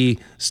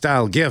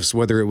HMV-style gifts,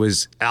 whether it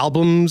was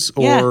albums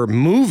or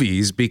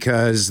movies,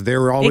 because there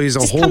were always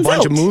a whole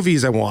bunch of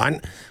movies I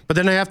want. But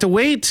then I have to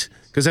wait,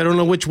 because I don't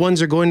know which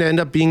ones are going to end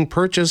up being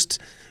purchased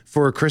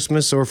for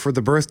Christmas or for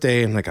the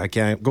birthday. I'm like, I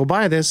can't go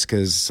buy this,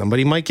 because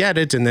somebody might get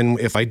it. And then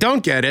if I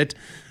don't get it,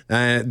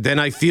 then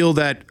I feel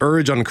that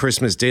urge on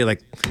Christmas Day,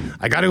 like,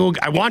 I gotta go,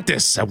 I want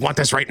this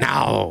right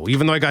now.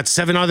 Even though I got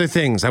 7 other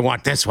things, I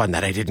want this one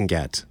that I didn't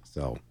get.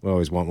 So we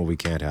always want what we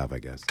can't have, I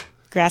guess.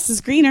 Grass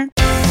is greener.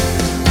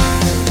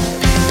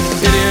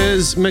 It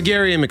is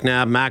McGarry and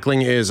McNabb.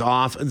 Mackling is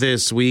off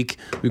this week.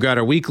 We've got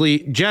our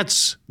weekly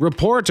Jets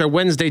report, our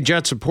Wednesday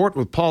Jets report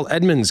with Paul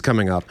Edmonds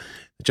coming up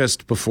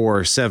just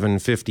before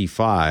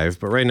 7:55.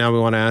 But right now we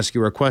want to ask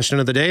you our question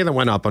of the day that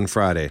went up on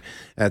Friday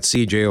at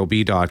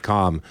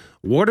cjob.com.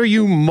 What are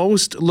you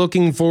most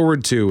looking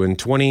forward to in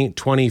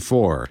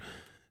 2024?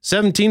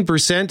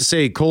 17%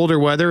 say colder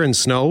weather and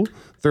snow,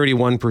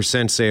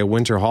 31% say a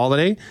winter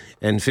holiday,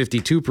 and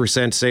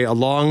 52% say a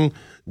long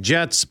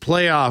Jets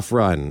playoff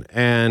run.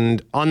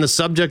 And on the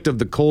subject of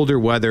the colder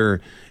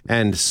weather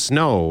and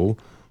snow,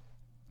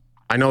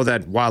 I know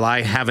that while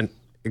I haven't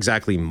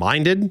exactly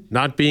minded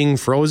not being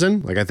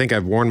frozen, like I think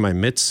I've worn my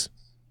mitts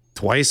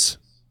twice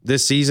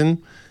this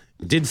season,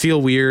 it did feel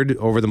weird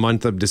over the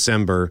month of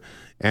December.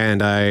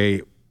 And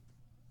I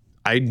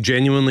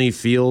genuinely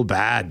feel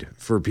bad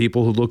for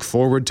people who look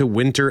forward to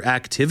winter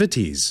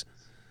activities,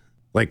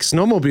 like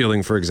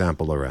snowmobiling, for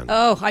example, Loren.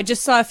 Oh, I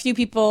just saw a few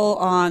people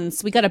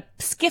so we got a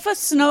skiff of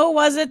snow,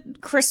 was it?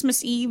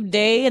 Christmas Eve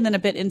day, and then a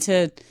bit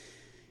into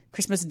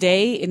Christmas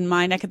Day in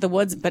my neck of the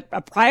woods. But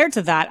prior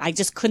to that, I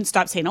just couldn't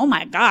stop saying, oh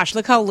my gosh,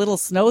 look how little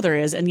snow there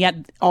is. And yet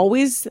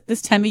always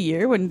this time of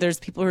year when there's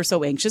people who are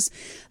so anxious,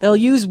 they'll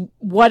use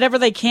whatever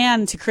they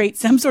can to create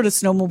some sort of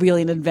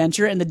snowmobiling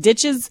adventure. And the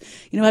ditches,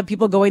 have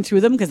people going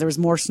through them because there was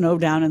more snow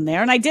down in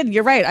there. And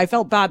you're right. I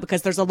felt bad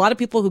because there's a lot of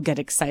people who get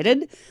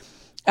excited.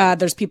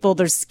 There's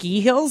ski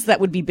hills that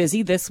would be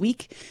busy this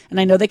week. And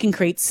I know they can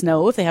create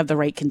snow if they have the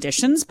right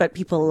conditions, but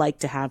people like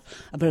to have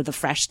a bit of the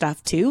fresh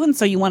stuff too. And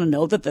so you want to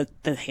know that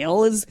the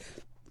hill is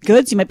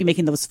good. So you might be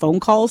making those phone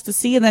calls to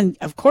see. And then,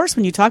 of course,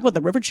 when you talk about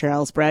the river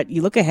trails, Brett,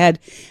 you look ahead.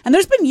 And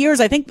there's been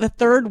years, I think the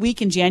third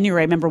week in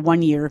January, I remember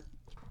one year,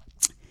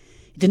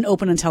 it didn't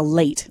open until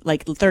late,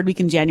 like the third week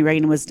in January,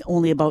 and it was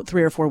only about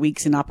 3 or 4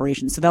 weeks in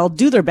operation. So they'll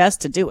do their best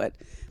to do it.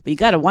 But you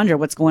got to wonder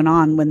what's going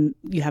on when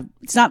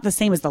it's not the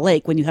same as the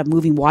lake when you have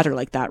moving water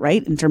like that,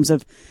 right? In terms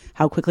of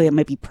how quickly it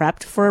might be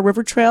prepped for a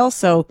river trail.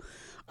 So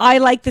I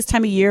like this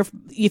time of year.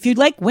 If you'd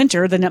like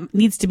winter, then it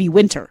needs to be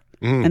winter.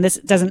 And this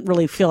doesn't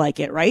really feel like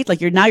it, right?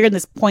 Like you're in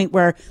this point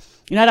where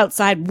you're not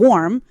outside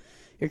warm.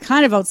 You're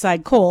kind of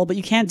outside cold, but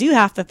you can't do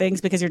half the things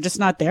because you're just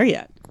not there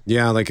yet.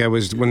 Yeah, like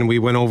when we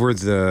went over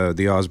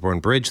the Osborne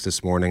Bridge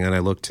this morning and I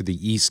looked to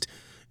the east,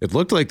 it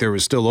looked like there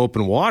was still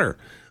open water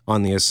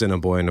on the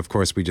Assiniboine. And of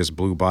course, we just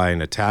blew by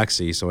in a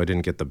taxi, so I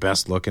didn't get the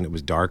best look and it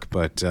was dark.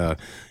 But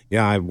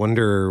I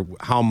wonder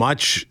how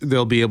much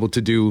they'll be able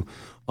to do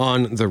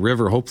on the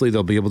river. Hopefully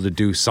they'll be able to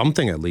do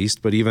something at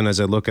least. But even as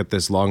I look at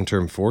this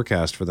long-term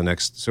forecast for the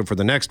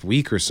next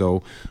week or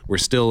so, we're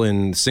still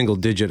in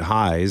single-digit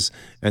highs.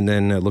 And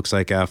then it looks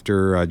like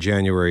after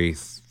January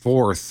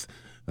 4th,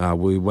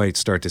 we might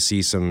start to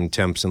see some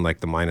temps in like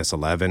the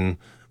 -11,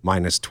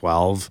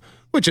 -12,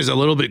 which is a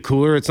little bit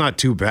cooler. It's not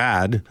too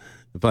bad.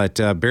 But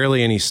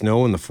barely any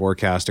snow in the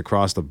forecast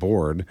across the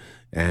board.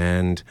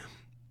 And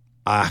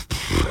I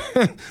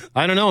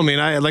don't know. I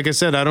mean, like I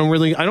said, I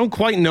don't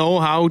quite know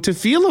how to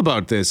feel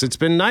about this. It's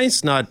been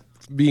nice not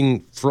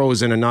being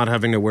frozen and not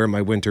having to wear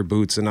my winter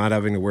boots and not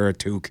having to wear a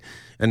toque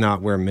and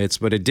not wear mitts.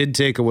 But it did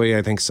take away,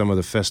 I think, some of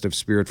the festive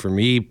spirit for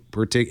me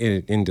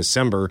in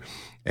December.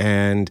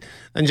 And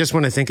just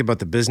when I think about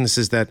the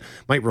businesses that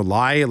might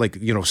rely, like,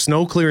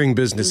 snow clearing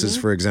businesses,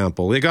 for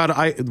example,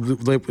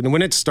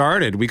 when it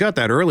started, we got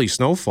that early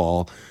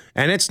snowfall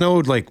and it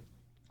snowed like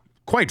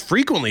quite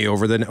frequently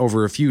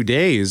over a few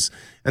days.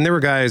 And there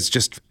were guys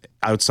just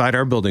outside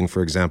our building,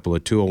 for example,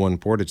 at 201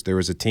 Portage, there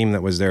was a team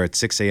that was there at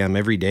 6 a.m.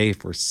 every day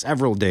for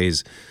several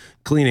days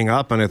cleaning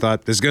up. And I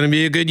thought this is going to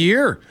be a good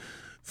year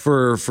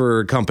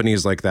for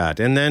companies like that.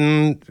 And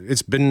then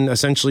it's been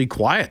essentially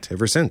quiet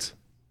ever since.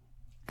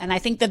 And I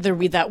think that there'll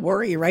be that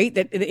worry, right?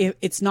 That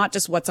it's not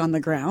just what's on the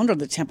ground or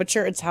the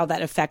temperature, it's how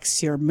that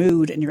affects your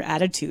mood and your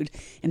attitude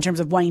in terms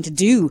of wanting to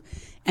do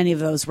any of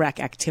those rec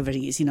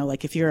activities.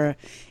 Like if you're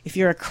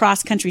a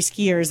cross-country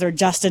skier, is there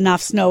just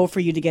enough snow for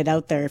you to get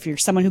out there? If you're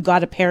someone who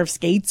got a pair of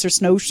skates or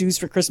snowshoes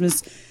for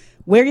Christmas,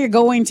 where you're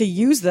going to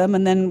use them,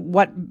 and then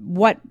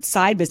what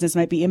side business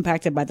might be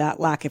impacted by that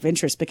lack of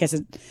interest?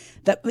 Because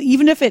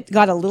even if it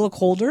got a little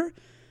colder,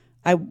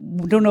 I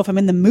don't know if I'm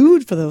in the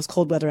mood for those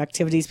cold weather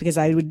activities because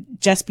I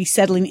would just be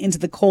settling into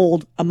the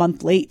cold a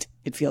month late,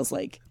 it feels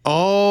like.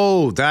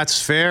 Oh,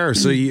 that's fair.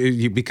 So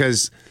you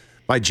because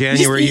by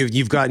January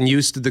you've gotten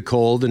used to the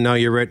cold and now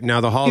you're ready. Now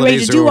the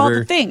holidays are over. You're ready to do all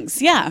the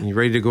things, yeah. You're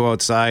ready to go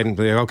outside and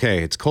be like,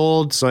 okay, it's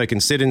cold, so I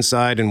can sit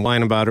inside and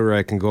whine about it, or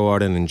I can go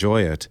out and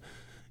enjoy it.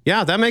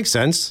 Yeah, that makes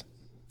sense.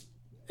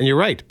 And you're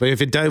right. But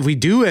if we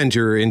do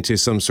enter into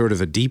some sort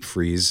of a deep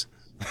freeze,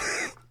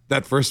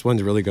 that first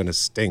one's really going to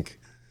stink.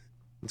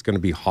 It's going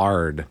to be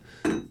hard.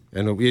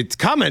 And it's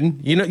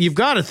coming. You've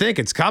got to think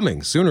it's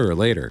coming sooner or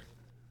later.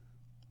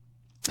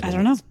 I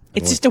don't know.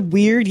 It's just a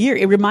weird year.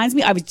 It reminds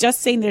me, I was just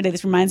saying the other day,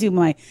 this reminds me when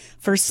my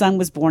first son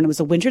was born. It was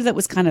a winter that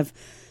was kind of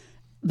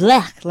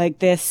black like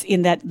this,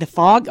 in that the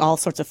fog, all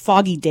sorts of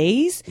foggy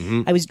days.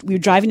 Mm-hmm. We were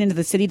driving into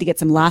the city to get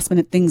some last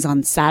minute things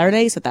on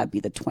Saturday. So that'd be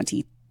the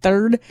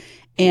 23rd.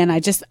 And I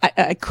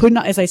could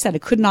not, as I said, I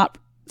could not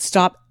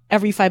stop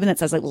every 5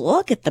 minutes. I was like,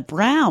 look at the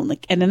brown.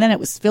 And then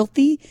it was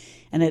filthy.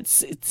 And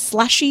it's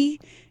slushy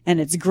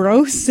and it's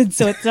gross. And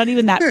so it's not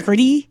even that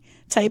pretty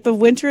type of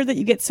winter that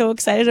you get so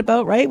excited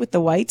about, right? With the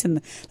white and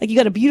you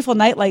got a beautiful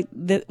night, like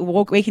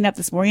waking up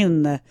this morning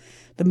and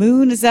the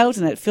moon is out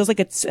and it feels like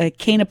it's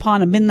came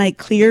upon a midnight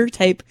clear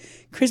type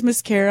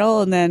Christmas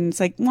carol. And then it's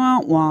like, wah,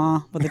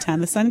 wah, by the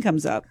time the sun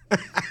comes up.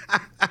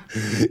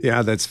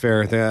 Yeah, that's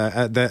fair.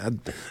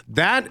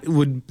 That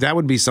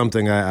would be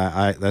something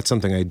that's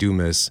something I do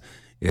miss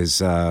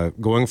is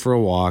going for a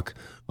walk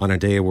on a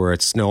day where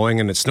it's snowing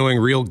and it's snowing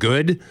real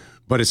good,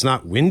 but it's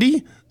not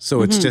windy.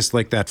 So it's just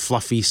like that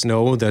fluffy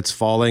snow that's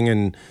falling.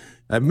 And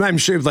I'm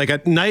sure like a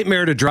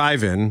nightmare to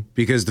drive in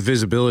because the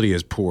visibility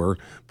is poor.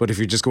 But if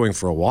you're just going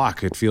for a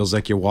walk, it feels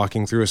like you're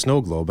walking through a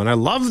snow globe. And I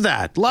love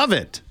that. Love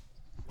it.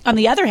 On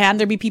the other hand,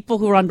 there'd be people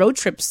who are on road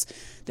trips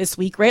this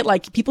week, right?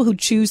 Like people who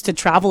choose to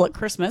travel at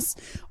Christmas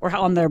or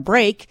on their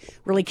break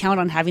really count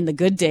on having the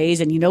good days.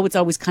 And it's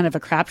always kind of a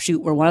crapshoot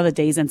where one of the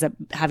days ends up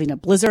having a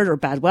blizzard or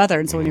bad weather.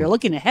 And so when you're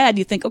looking ahead,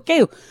 you think,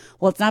 okay,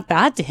 well, it's not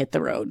bad to hit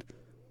the road.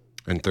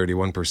 And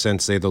 31%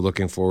 say they're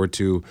looking forward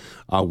to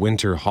a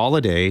winter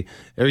holiday.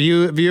 Have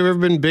you ever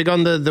been big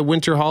on the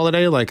winter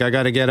holiday? Like, I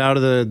got to get out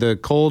of the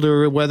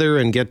colder weather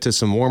and get to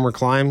some warmer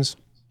climes?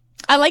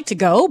 I like to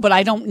go, but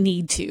I don't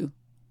need to.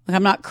 Like,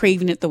 I'm not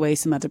craving it the way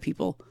some other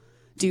people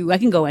do. I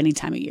can go any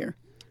time of year.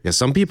 Yeah,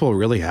 some people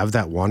really have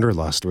that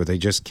wanderlust where they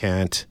just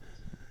can't,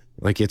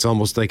 like, it's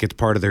almost like it's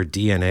part of their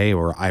DNA,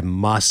 or I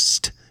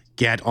must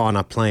get on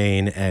a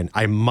plane and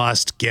I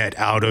must get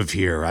out of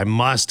here. I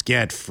must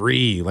get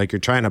free. Like you're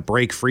trying to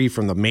break free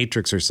from the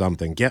Matrix or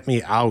something. Get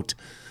me out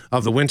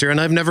of the winter. And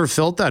I've never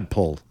felt that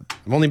pull.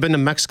 I've only been to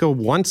Mexico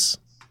once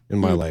in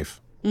my life.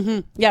 Mm-hmm.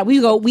 Yeah,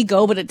 we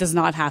go, but it does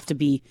not have to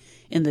be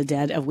in the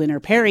dead of winter.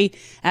 Perry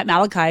at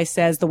Malachi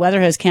says the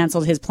weather has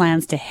canceled his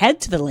plans to head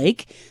to the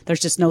lake.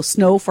 There's just no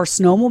snow for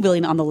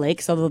snowmobiling on the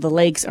lake, so the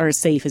lakes are as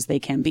safe as they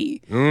can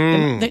be.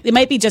 It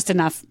might be just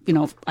enough,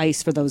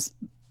 ice for those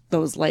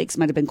lakes.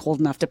 Might have been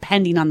cold enough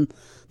depending on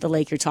the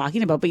lake you're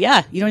talking about. But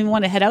yeah, you don't even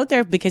want to head out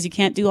there because you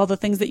can't do all the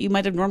things that you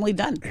might have normally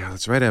done. Yeah,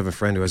 that's right. I have a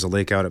friend who has a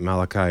lake out at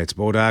Malachi. It's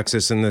boat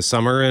access in the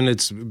summer and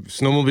it's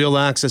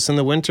snowmobile access in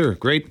the winter.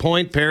 Great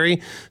point,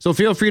 Perry. So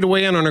feel free to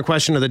weigh in on our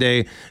question of the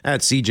day at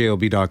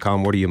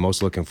cjob.com. What are you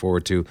most looking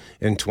forward to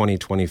in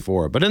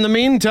 2024? But in the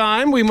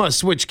meantime, we must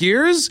switch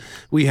gears.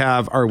 We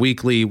have our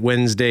weekly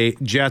Wednesday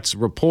Jets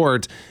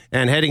report.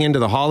 And heading into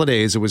the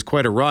holidays, it was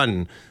quite a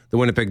run the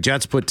Winnipeg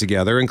Jets put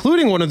together,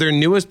 including one of their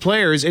newest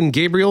players in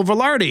Gabriel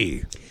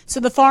Velarde. So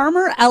the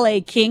former LA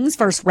Kings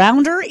first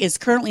rounder is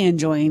currently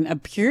enjoying a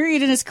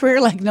period in his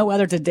career like no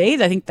other to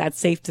date. I think that's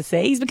safe to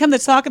say. He's become the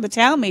talk of the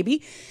town,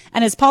 maybe.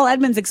 And as Paul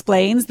Edmonds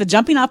explains, the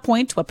jumping off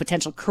point to a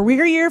potential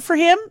career year for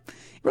him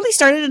really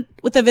started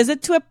with a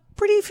visit to a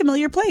pretty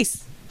familiar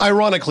place.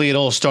 Ironically, it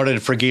all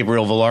started for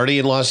Gabriel Velarde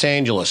in Los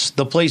Angeles,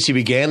 the place he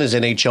began his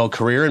NHL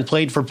career and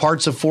played for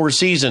parts of 4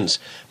 seasons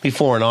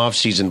before an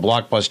off-season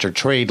blockbuster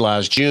trade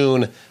last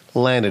June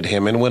landed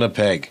him in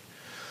Winnipeg.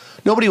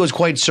 Nobody was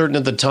quite certain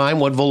at the time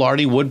what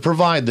Velarde would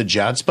provide the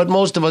Jets, but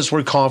most of us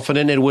were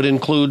confident it would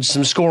include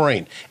some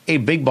scoring, a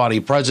big body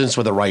presence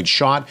with a right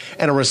shot,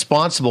 and a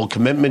responsible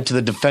commitment to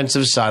the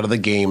defensive side of the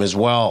game as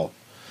well.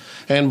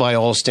 And by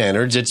all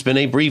standards, it's been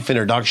a brief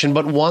introduction,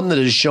 but one that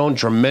has shown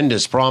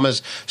tremendous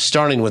promise,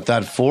 starting with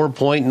that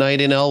 4-point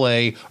night in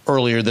LA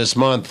earlier this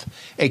month.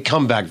 A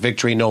comeback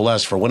victory, no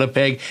less, for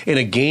Winnipeg in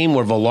a game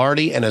where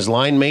Velarde and his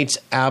line mates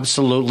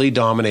absolutely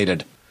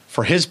dominated.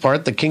 For his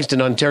part, the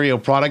Kingston, Ontario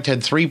product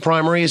had 3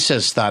 primary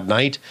assists that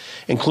night,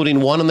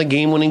 including one on the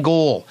game-winning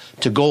goal,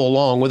 to go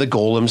along with a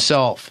goal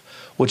himself,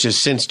 which has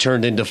since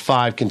turned into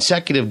 5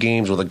 consecutive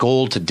games with a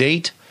goal to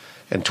date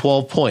and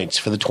 12 points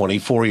for the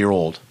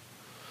 24-year-old.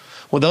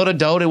 Without a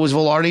doubt, it was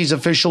Velarde's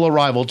official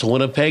arrival to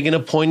Winnipeg in a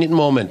poignant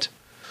moment.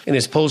 In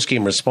his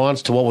post-game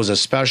response to what was a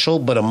special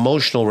but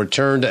emotional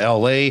return to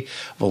L.A.,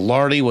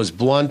 Velarde was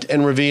blunt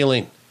and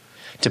revealing.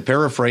 To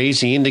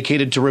paraphrase, he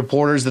indicated to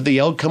reporters that the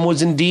outcome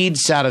was indeed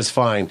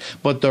satisfying,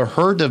 but the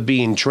hurt of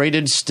being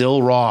traded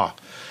still raw,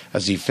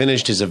 as he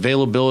finished his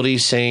availability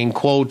saying,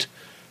 quote,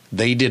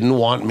 "They didn't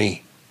want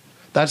me."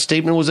 That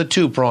statement was a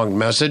 2-pronged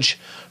message,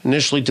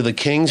 initially to the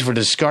Kings for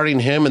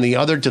discarding him and the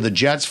other to the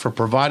Jets for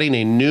providing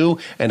a new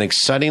and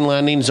exciting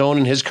landing zone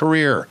in his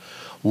career,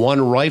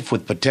 one rife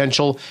with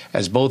potential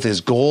as both his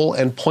goal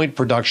and point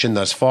production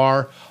thus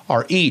far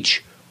are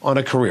each on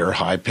a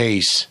career-high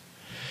pace.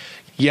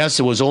 Yes,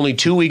 it was only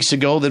 2 weeks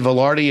ago that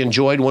Velarde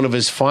enjoyed one of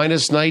his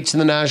finest nights in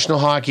the National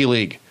Hockey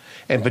League,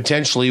 and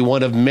potentially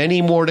one of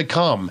many more to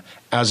come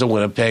as a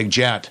Winnipeg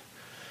Jet.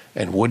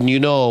 And wouldn't you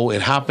know,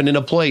 it happened in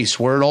a place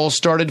where it all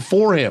started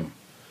for him,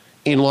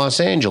 in Los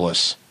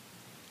Angeles,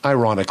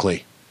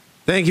 ironically.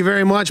 Thank you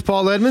very much,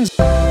 Paul Edmonds.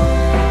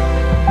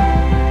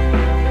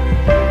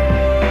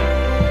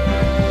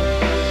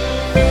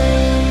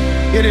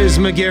 It is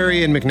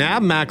McGarry and McNabb.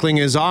 Mackling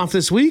is off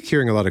this week.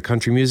 Hearing a lot of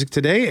country music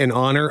today in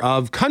honor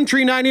of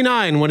Country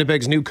 99,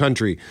 Winnipeg's new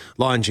country,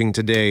 launching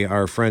today,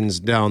 our friends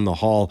down the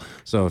hall.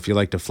 So if you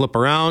like to flip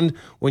around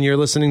when you're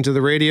listening to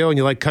the radio and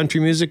you like country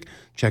music,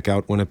 check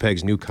out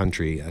Winnipeg's new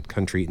country at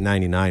Country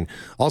 99.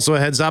 Also a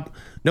heads up,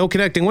 no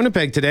Connecting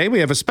Winnipeg today. We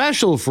have a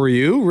special for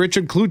you.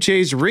 Richard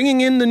Cloutier's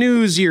Ringing in the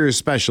News Year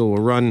special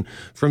will run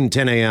from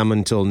 10 a.m.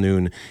 until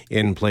noon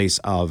in place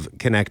of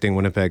Connecting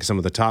Winnipeg. Some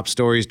of the top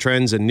stories,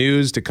 trends, and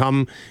news to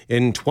come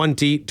in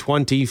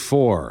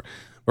 2024.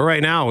 But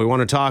right now, we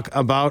want to talk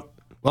about,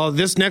 well,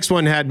 this next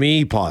one had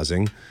me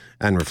pausing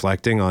and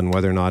reflecting on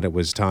whether or not it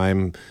was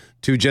time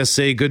to just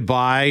say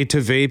goodbye to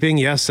vaping.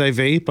 Yes, I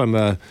vape. I'm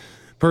a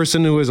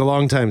person who is a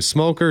longtime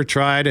smoker,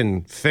 tried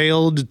and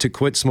failed to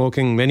quit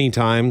smoking many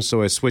times,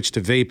 so I switched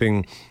to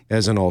vaping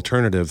as an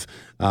alternative.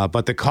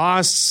 But the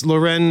costs,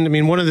 Loren, I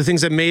mean, one of the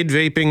things that made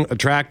vaping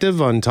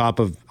attractive, on top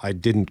of I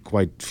didn't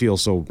quite feel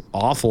so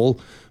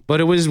awful,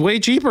 but it was way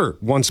cheaper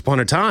once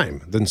upon a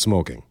time than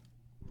smoking.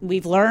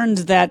 We've learned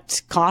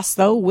that costs,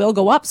 though, will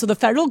go up. So the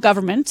federal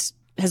government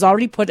has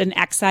already put an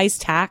excise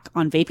tax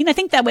on vaping. I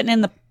think that went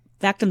in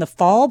back in the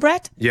fall,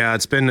 Brett. Yeah,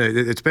 it's been.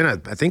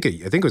 I think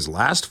it was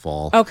last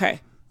fall. Okay.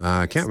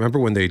 I can't remember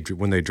when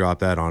they dropped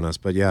that on us,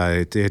 but yeah,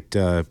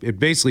 it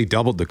basically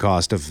doubled the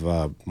cost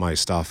of my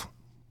stuff.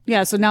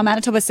 Yeah, so now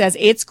Manitoba says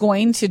it's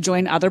going to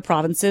join other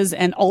provinces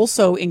and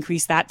also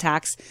increase that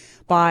tax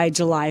by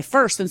July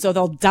 1st. And so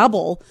they'll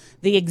double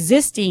the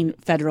existing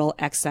federal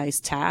excise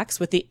tax,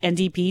 with the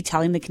NDP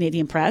telling the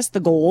Canadian press the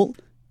goal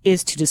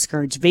is to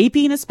discourage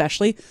vaping,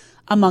 especially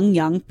among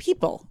young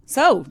people.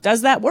 So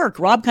does that work?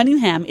 Rob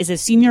Cunningham is a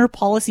senior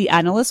policy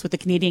analyst with the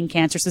Canadian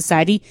Cancer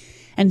Society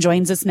and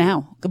joins us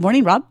now. Good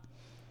morning, Rob.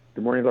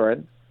 Good morning,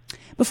 Lauren.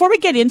 Before we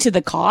get into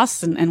the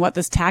costs and what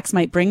this tax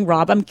might bring,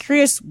 Rob, I'm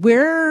curious,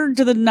 what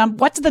do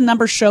the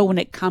numbers show when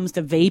it comes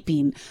to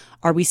vaping?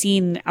 Are we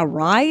seeing a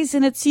rise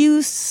in its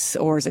use,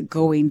 or is it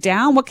going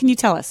down? What can you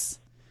tell us?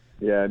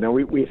 Yeah, no,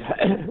 we've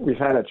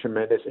had a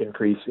tremendous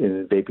increase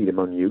in vaping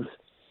among youth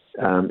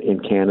in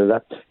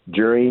Canada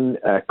during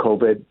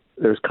COVID.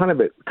 There's kind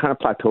of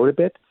plateaued a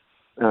bit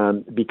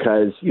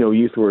because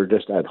youth were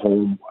just at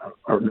home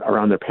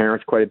around their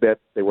parents quite a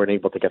bit. They weren't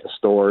able to get to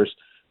stores.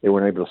 They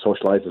weren't able to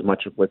socialize as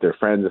much with their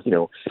friends,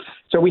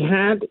 So we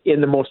had, in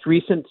the most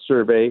recent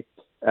survey,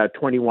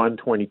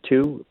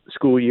 21-22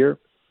 school year,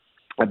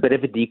 a bit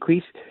of a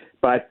decrease.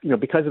 But,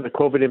 because of the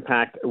COVID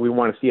impact, we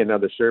want to see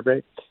another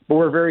survey. But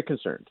we're very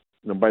concerned,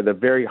 by the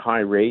very high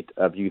rate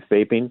of youth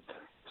vaping,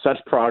 such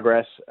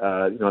progress,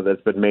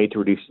 that's been made to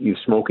reduce youth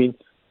smoking,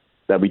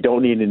 that we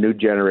don't need a new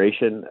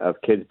generation of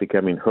kids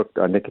becoming hooked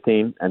on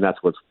nicotine, and that's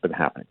what's been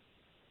happening.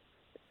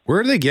 Where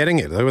are they getting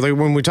it? Like,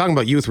 when we're talking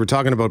about youth, we're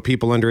talking about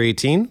people under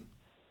 18?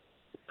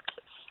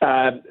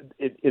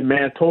 In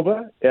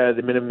Manitoba,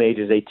 the minimum age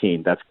is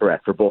 18. That's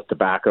correct, for both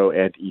tobacco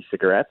and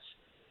e-cigarettes.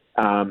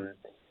 They're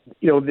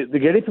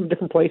getting from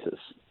different places.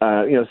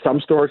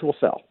 Some stores will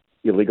sell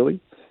illegally.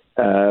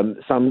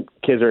 Some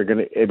kids are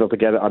able to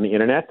get it on the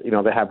internet.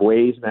 They have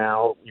ways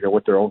now,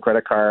 with their own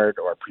credit card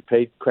or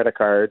prepaid credit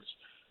cards,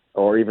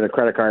 or even a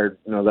credit card,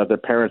 that their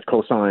parents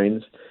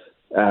co-signs,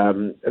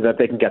 that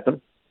they can get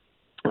them.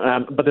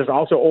 But there's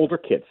also older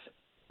kids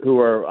who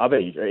are of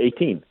age,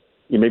 18,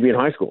 maybe in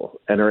high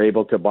school, and are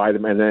able to buy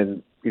them and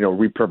then,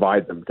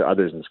 re-provide them to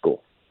others in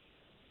school.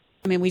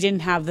 I mean, we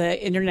didn't have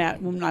the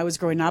internet when I was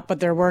growing up, but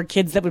there were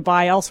kids that would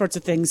buy all sorts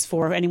of things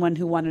for anyone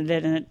who wanted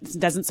it. And it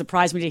doesn't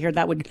surprise me to hear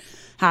that would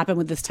happen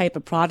with this type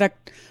of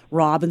product,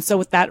 Rob. And so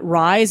with that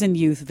rise in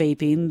youth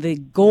vaping, the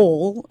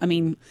goal,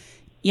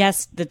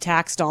 yes, the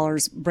tax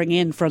dollars bring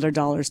in further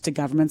dollars to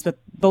governments, but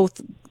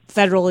both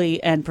federally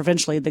and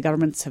provincially, the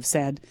governments have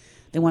said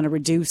they want to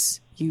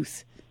reduce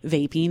youth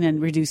vaping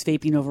and reduce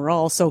vaping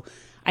overall. So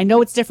I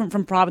know it's different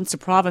from province to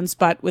province,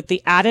 but with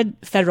the added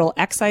federal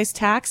excise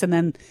tax and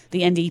then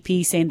the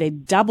NDP saying they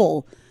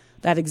double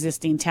that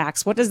existing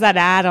tax, what does that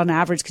add on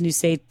average, can you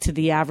say, to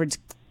the average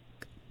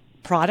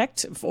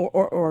product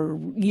or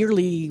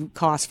yearly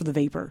cost for the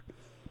vapor?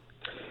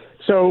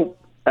 So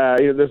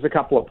there's a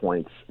couple of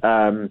points.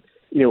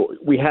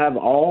 We have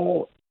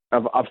all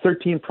of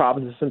 13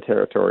 provinces and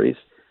territories.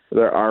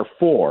 There are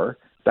 4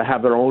 that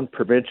have their own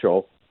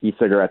provincial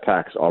e-cigarette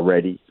tax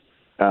already.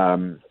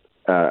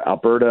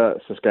 Alberta,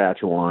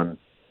 Saskatchewan,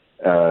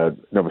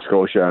 Nova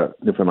Scotia,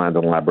 Newfoundland,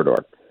 and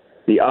Labrador.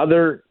 The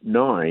other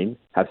 9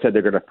 have said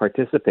they're going to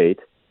participate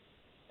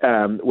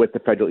with the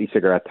federal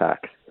e-cigarette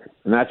tax.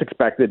 And that's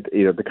expected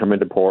to come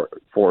into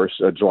force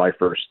July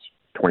 1st,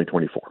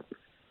 2024.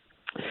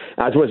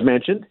 As was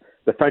mentioned,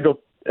 the federal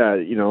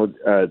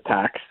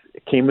tax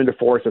came into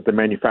force at the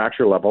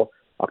manufacturer level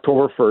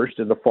October 1st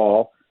in the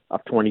fall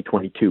of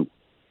 2022,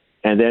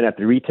 and then at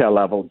the retail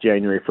level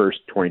January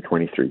 1st,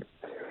 2023.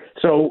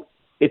 So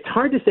it's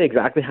hard to say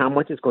exactly how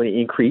much it's going to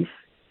increase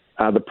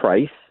the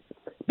price,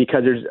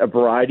 because there's a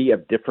variety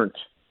of different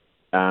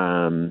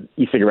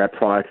e-cigarette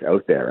products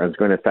out there, and it's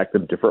going to affect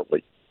them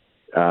differently.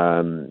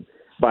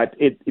 But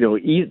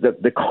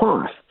the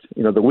cost,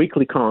 the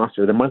weekly cost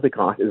or the monthly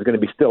cost is going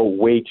to be still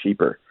way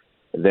cheaper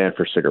than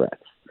for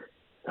cigarettes.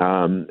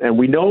 And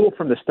we know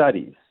from the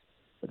studies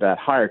that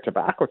higher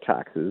tobacco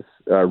taxes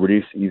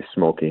reduce youth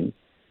smoking.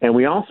 And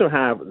we also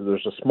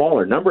there's a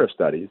smaller number of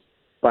studies,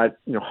 but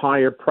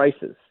higher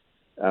prices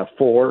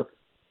for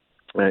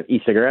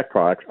e-cigarette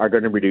products are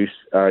going to reduce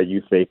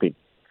youth vaping.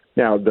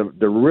 Now,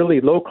 the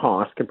really low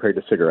cost compared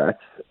to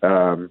cigarettes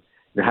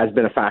has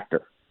been a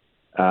factor.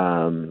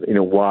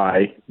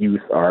 Why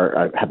youth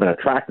have been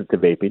attracted to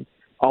vaping,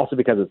 also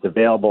because it's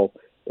available,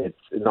 it's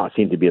not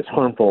seen to be as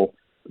harmful.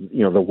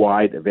 The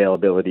wide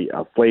availability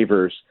of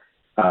flavors,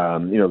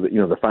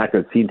 the fact that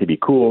it seemed to be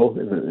cool,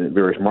 and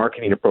various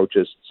marketing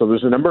approaches. So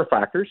there's a number of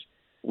factors.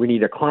 We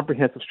need a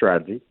comprehensive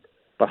strategy,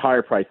 but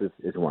higher prices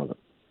is one of them.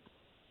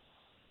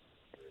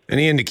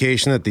 Any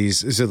indication that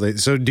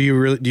so do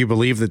you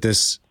believe that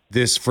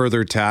this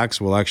further tax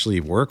will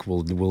actually work?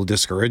 Will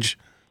discourage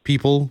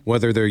people,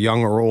 whether they're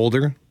young or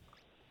older?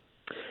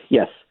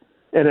 Yes.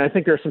 And I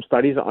think there are some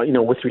studies,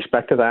 with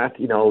respect to that,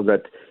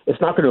 that it's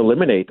not going to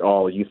eliminate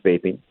all youth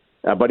vaping,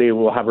 but it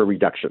will have a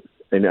reduction.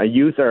 And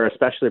youth are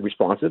especially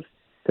responsive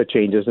to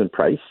changes in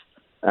price,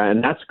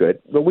 and that's good.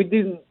 But we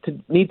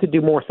need to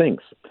do more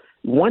things.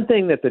 One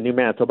thing that the new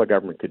Manitoba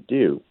government could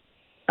do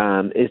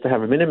is to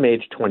have a minimum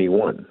age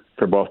 21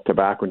 for both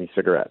tobacco and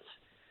e-cigarettes.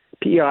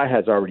 PEI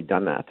has already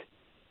done that.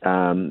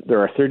 There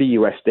are 30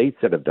 U.S. states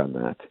that have done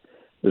that.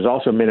 There's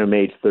also minimum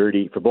age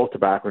 30 for both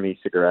tobacco and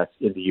e-cigarettes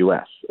in the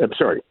U.S. I'm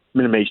sorry,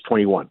 minimum age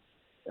 21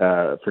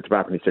 for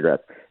tobacco and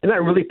e-cigarettes. And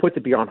that really puts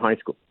it beyond high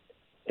school.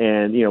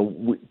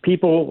 And,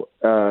 people,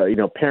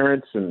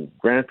 parents and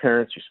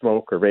grandparents who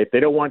smoke or vape,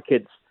 they don't want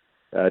kids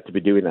to be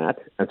doing that.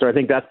 And so I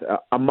think that's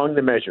among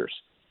the measures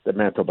that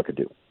Manitoba could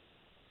do.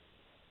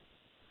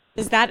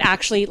 Is that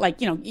actually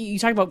you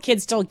talk about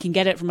kids still can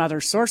get it from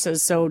other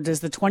sources. So does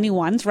the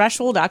 21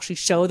 threshold actually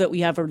show that we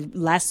have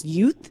less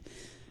youth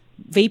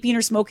vaping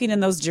or smoking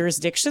in those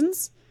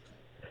jurisdictions?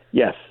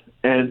 Yes.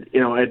 And,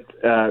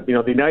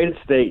 the United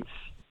States,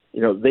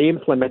 they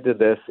implemented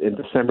this in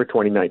December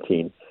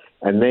 2019,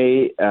 and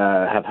they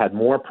have had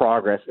more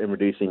progress in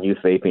reducing youth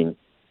vaping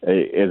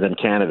than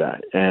Canada.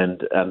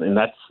 And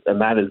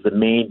that is the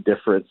main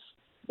difference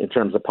in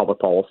terms of public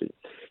policy.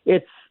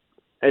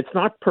 It's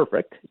not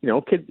perfect.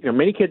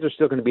 Many kids are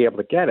still going to be able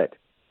to get it.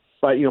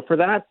 But, for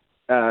that,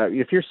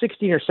 if you're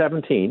 16 or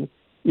 17,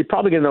 you're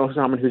probably going to know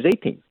someone who's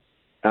 18,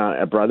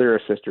 a brother or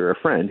a sister or a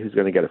friend who's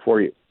going to get it for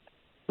you.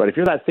 But if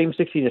you're that same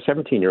 16 or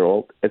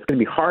 17-year-old, it's going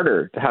to be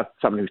harder to have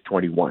someone who's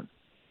 21.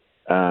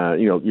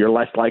 You're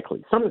less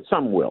likely.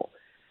 Some will.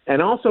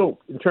 And also,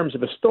 in terms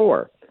of a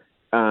store,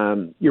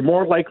 you're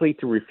more likely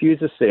to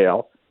refuse a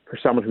sale for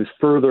someone who's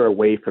further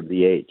away from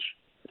the age.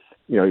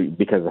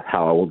 Because of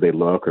how old they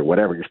look or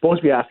whatever. You're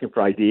supposed to be asking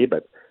for ID,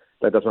 but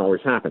that doesn't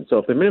always happen. So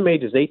if the minimum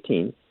age is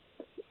 18,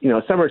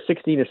 some are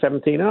 16 or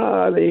 17,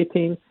 they're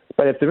 18.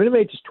 But if the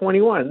minimum age is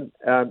 21,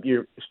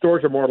 your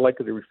stores are more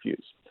likely to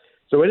refuse.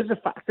 So it is a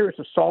factor. It's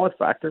a solid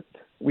factor.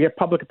 We have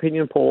public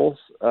opinion polls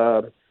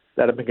that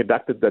have been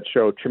conducted that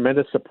show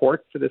tremendous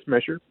support for this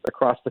measure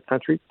across the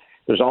country.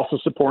 There's also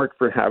support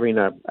for having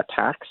a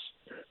tax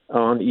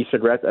on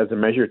e-cigarettes as a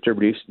measure to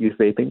reduce youth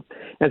vaping.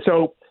 And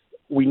so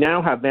we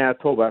now have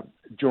Manitoba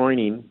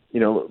joining.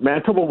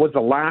 Manitoba was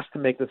the last to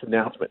make this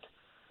announcement.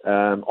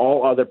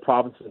 All other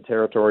provinces and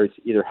territories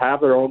either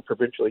have their own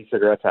provincial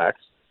e-cigarette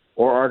tax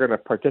or are going to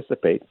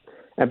participate.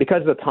 And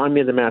because of the timing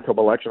of the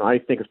Manitoba election, I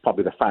think it's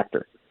probably the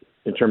factor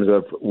in terms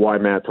of why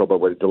Manitoba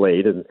was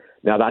delayed. And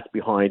now that's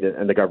behind it,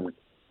 and the government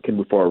can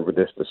move forward with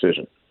this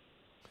decision.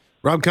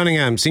 Rob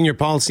Cunningham, Senior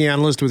Policy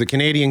Analyst with the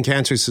Canadian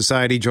Cancer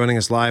Society, joining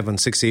us live on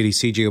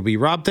 680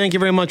 CJOB. Rob, thank you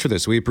very much for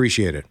this. We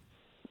appreciate it.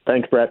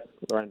 Thanks, Brett.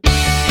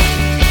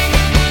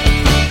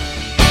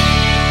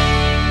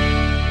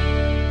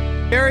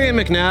 Barry and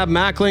McNabb,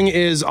 Mackling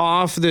is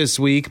off this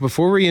week.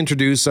 Before we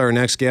introduce our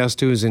next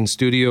guest who is in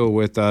studio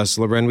with us,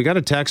 Loren, we got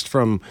a text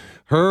from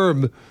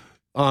Herb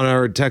on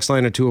our text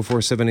line at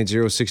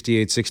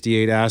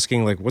 204-780-6868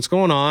 asking, what's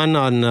going on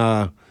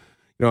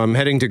I'm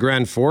heading to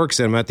Grand Forks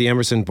and I'm at the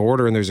Emerson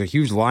border and there's a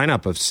huge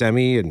lineup of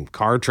semi and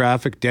car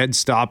traffic, dead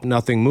stop,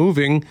 nothing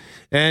moving.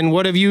 And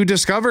what have you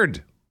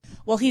discovered?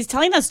 Well, he's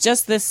telling us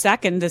just this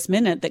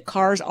minute, that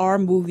cars are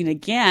moving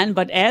again.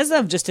 But as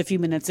of just a few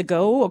minutes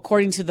ago,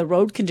 according to the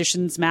road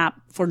conditions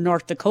map for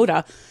North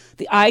Dakota,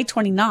 the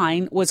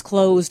I-29 was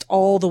closed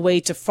all the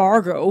way to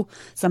Fargo.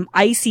 Some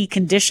icy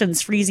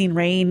conditions, freezing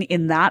rain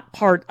in that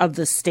part of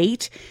the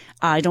state.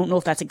 I don't know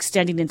if that's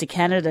extending into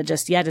Canada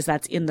just yet, as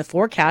that's in the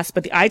forecast.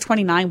 But the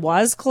I-29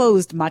 was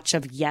closed much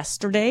of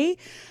yesterday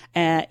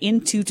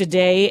into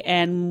today,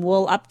 and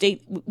we'll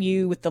update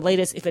you with the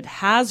latest if it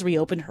has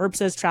reopened. Herb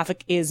says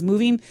traffic is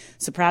moving,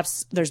 so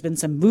perhaps there's been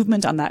some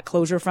movement on that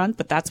closure front,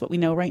 but that's what we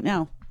know right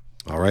now.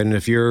 All right, and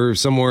if you're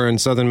somewhere in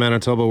southern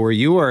Manitoba where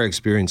you are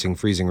experiencing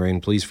freezing rain,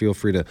 please feel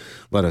free to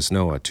let us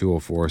know at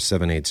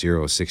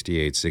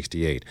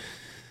 204-780-6868.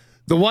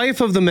 The wife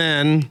of the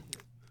man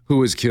who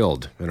was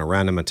killed in a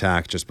random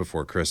attack just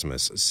before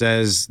Christmas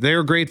says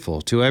they're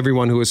grateful to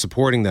everyone who is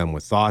supporting them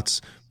with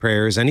thoughts,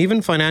 prayers, and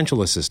even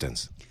financial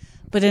assistance.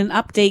 But an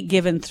update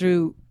given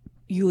through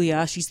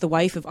Yulia, she's the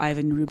wife of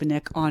Ivan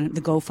Rubinek, on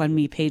the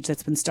GoFundMe page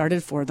that's been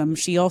started for them.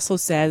 She also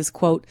says,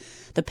 quote,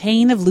 the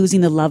pain of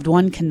losing a loved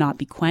one cannot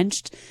be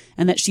quenched,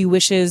 and that she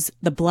wishes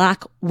the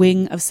black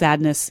wing of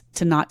sadness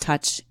to not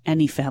touch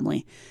any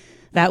family.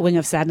 That wing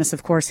of sadness,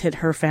 of course, hit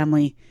her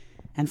family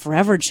and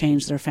forever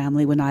changed their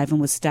family when Ivan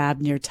was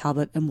stabbed near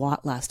Talbot and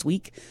Watt last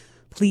week.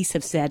 Police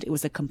have said it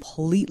was a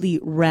completely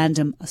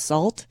random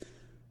assault,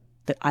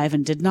 that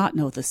Ivan did not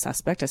know the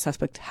suspect. A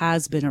suspect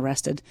has been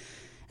arrested.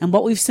 And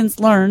what we've since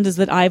learned is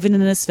that Ivan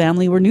and his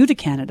family were new to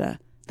Canada.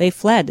 They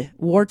fled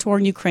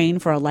war-torn Ukraine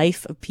for a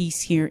life of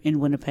peace here in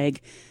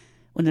Winnipeg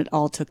when it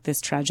all took this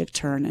tragic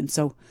turn. And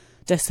so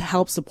to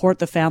help support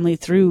the family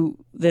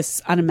through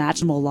this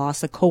unimaginable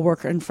loss, a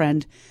coworker and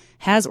friend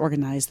has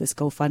organized this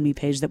GoFundMe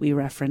page that we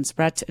referenced.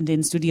 Brett, and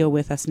in studio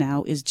with us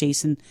now is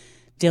Jason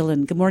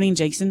Dillon. Good morning,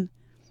 Jason.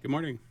 Good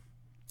morning.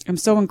 I'm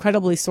so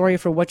incredibly sorry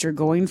for what you're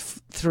going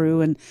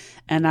through, and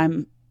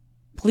I'm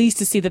pleased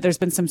to see that there's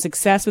been some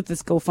success with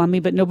this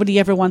GoFundMe, but nobody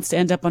ever wants to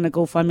end up on a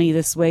GoFundMe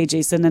this way,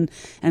 Jason.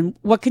 And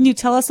what can you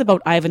tell us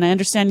about Ivan? I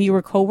understand you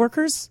were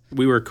co-workers?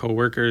 We were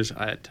co-workers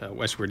at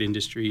Westward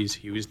Industries.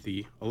 He was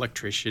the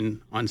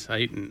electrician on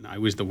site, and I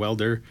was the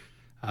welder.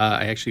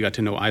 I actually got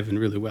to know Ivan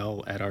really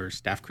well at our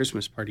staff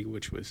Christmas party,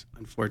 which was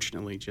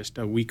unfortunately just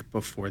a week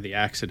before the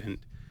accident,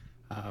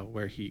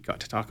 where he got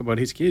to talk about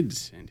his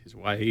kids and his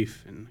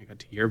wife, and I got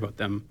to hear about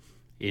them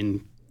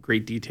in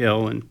great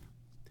detail, and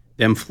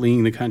them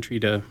fleeing the country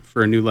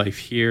for a new life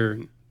here,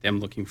 and them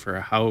looking for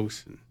a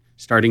house and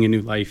starting a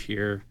new life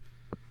here.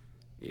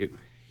 He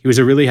was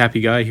a really happy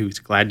guy. He was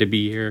glad to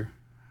be here.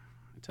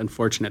 It's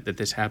unfortunate that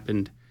this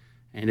happened,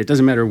 and it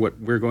doesn't matter what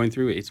we're going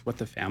through. It's what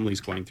the family's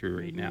going through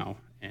right now,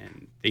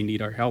 and they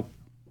need our help.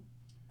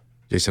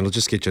 Jason, I'll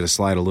just get you to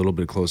slide a little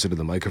bit closer to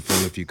the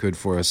microphone if you could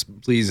for us,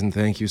 please, and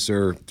thank you,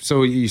 sir.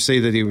 So you say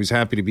that he was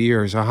happy to be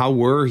here. So how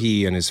were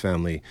he and his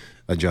family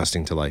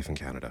adjusting to life in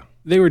Canada?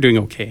 They were doing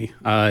okay.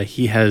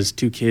 He has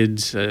 2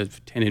 kids, a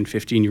 10 and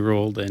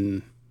 15-year-old,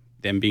 and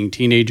them being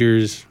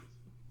teenagers,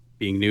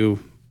 being new,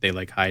 they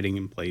like hiding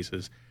in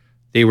places.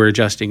 They were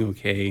adjusting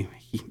okay.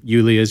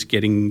 Yulia's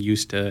getting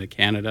used to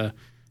Canada.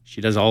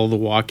 She does all the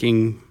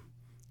walking.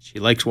 She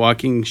likes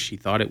walking. She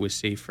thought it was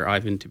safe for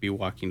Ivan to be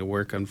walking to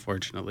work.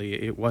 Unfortunately,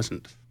 it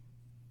wasn't.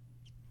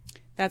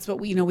 That's what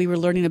we were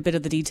learning a bit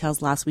of the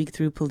details last week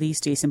through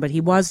police, Jason, but he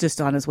was just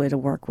on his way to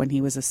work when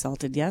he was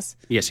assaulted, yes?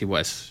 Yes, he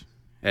was.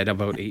 At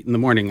about 8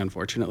 a.m,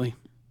 unfortunately.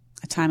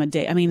 A time of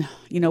day. I mean,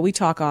 we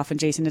talk often,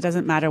 Jason, it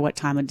doesn't matter what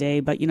time of day,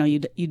 but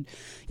you'd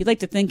like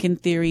to think in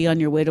theory on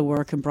your way to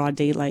work in broad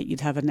daylight,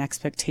 you'd have an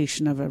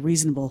expectation of a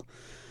reasonable,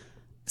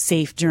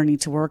 safe journey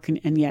to work,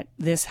 and yet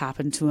this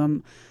happened to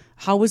him.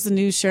 How was the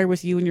news shared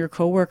with you and your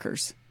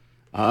coworkers?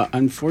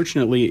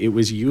 Unfortunately, it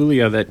was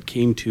Yulia that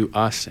came to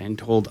us and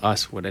told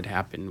us what had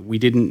happened. We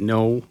didn't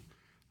know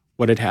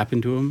what had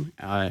happened to him.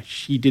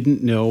 She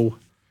didn't know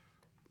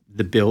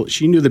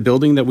she knew the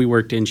building that we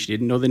worked in. She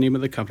didn't know the name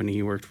of the company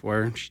he worked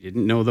for. She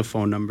didn't know the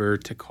phone number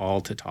to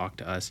call to talk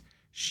to us.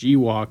 She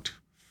walked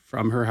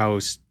from her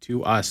house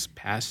to us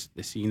past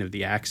the scene of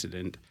the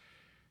accident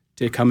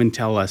to come and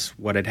tell us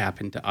what had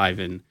happened to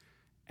Ivan.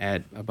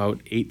 At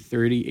about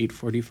 8:30,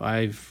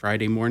 8:45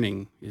 Friday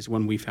morning is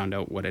when we found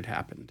out what had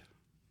happened.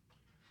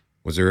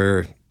 Was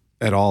there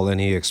at all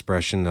any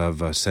expression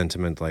of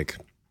sentiment like,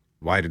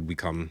 why did we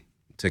come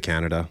to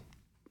Canada?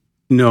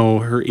 No,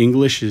 her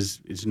English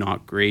is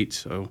not great,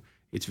 so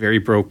it's very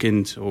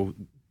broken. So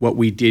what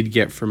we did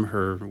get from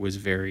her was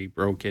very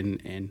broken,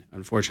 and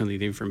unfortunately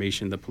the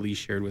information the police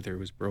shared with her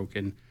was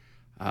broken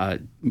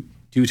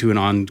due to an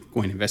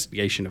ongoing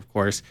investigation, of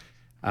course.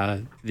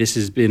 This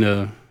has been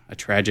a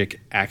tragic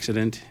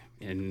accident,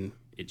 and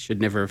it should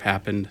never have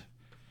happened.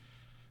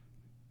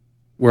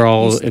 We're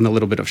all in a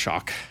little bit of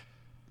shock.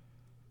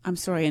 I'm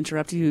sorry I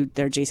interrupted you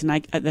there,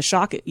 Jason. The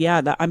shock,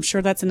 I'm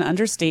sure that's an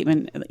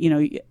understatement.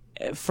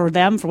 For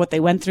them, for what they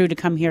went through to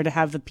come here, to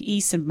have the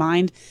peace and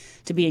mind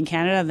to be in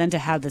Canada, and then to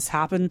have this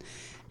happen.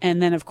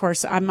 And then, of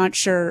course, I'm not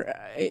sure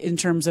in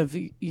terms of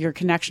your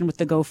connection with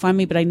the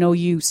GoFundMe, but I know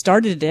you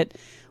started it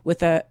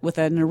with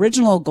an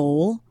original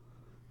goal.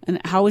 And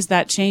how has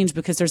that changed?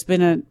 Because there's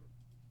been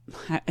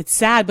it's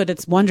sad, but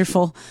it's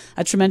wonderful,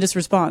 a tremendous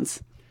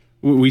response.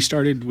 We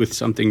started with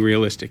something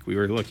realistic. We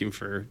were looking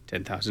for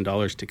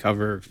 $10,000 to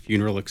cover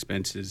funeral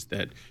expenses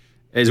that,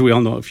 as we all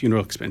know,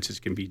 funeral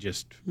expenses can be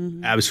just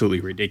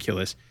absolutely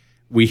ridiculous.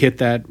 We hit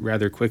that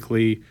rather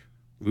quickly.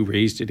 We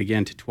raised it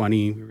again to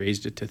 20. We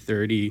raised it to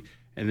 30.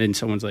 And then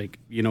someone's like,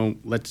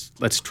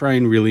 let's try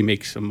and really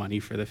make some money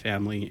for the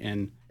family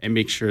and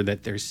make sure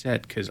that they're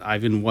set, because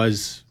Ivan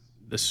was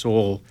the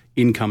sole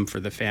income for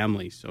the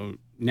family. So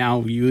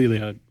now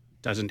Yulia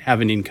doesn't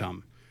have an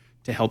income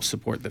to help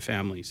support the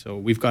family. So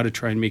we've got to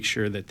try and make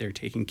sure that they're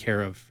taken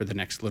care of for the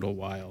next little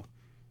while.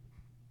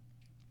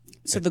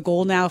 So the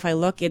goal now, if I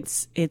look,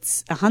 it's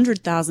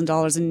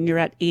 $100,000, and you're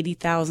at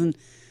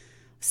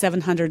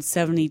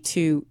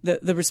 $80,772.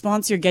 The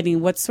response you're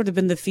getting, what's sort of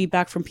been the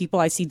feedback from people?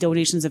 I see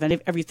donations of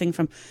everything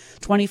from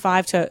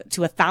 $25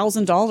 to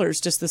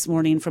 $1,000 just this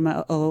morning from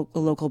a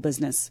local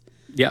business.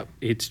 Yeah,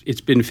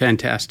 it's been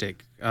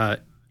fantastic.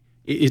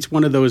 It's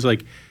one of those,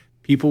 like,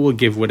 people will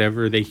give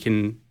whatever they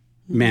can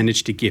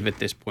manage to give at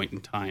this point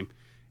in time.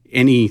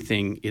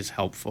 Anything is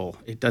helpful.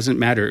 It doesn't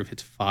matter if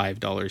it's $5,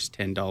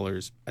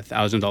 $10,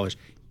 $1,000.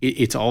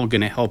 It's all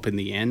going to help in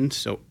the end.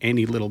 So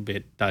any little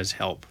bit does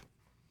help.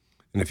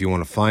 And if you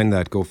want to find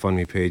that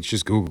GoFundMe page,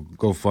 just Google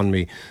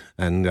GoFundMe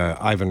and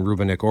Ivan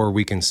Rubinek, or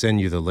we can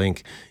send you the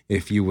link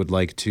if you would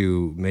like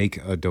to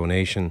make a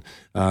donation.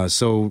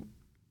 So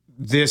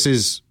this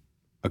is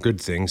a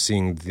good thing,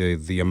 seeing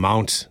the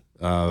amount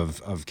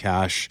of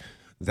cash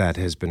that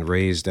has been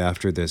raised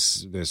after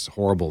this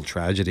horrible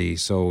tragedy.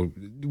 So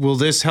will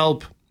this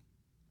help?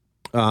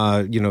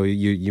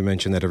 You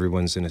mentioned that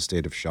everyone's in a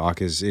state of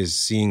shock. Is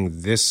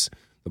seeing this,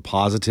 the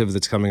positive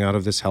that's coming out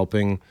of this,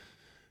 helping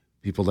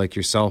people like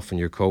yourself and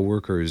your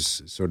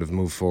coworkers sort of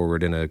move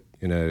forward in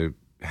a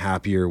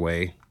happier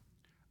way?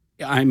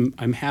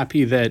 I'm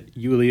happy that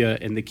Yulia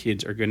and the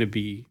kids are going to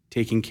be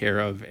taken care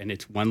of, and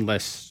it's one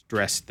less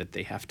stress that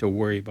they have to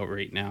worry about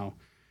right now.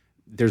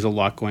 There's a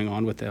lot going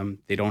on with them.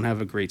 They don't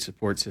have a great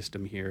support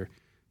system here.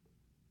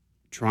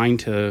 Trying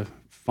to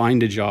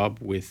find a job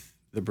with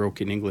the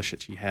broken English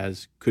that she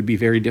has could be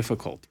very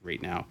difficult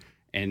right now.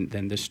 And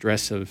then the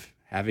stress of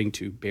having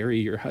to bury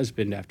your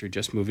husband after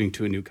just moving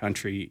to a new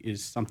country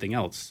is something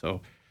else.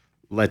 So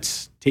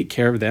let's take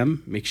care of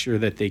them, make sure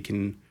that they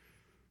can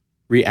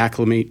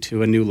reacclimate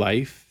to a new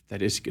life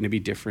that is going to be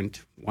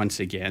different once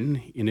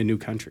again in a new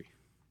country.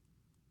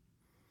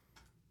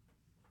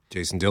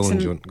 Jason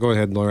Dillon, go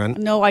ahead, Lauren.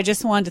 No, I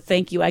just wanted to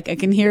thank you. I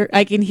can hear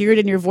it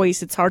in your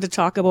voice. It's hard to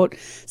talk about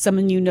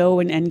someone you know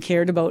and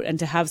cared about, and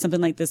to have something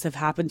like this have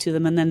happened to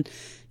them, and then,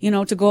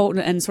 to go out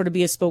and sort of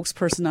be a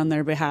spokesperson on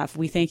their behalf.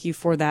 We thank you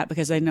for that,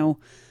 because I know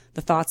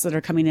the thoughts that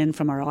are coming in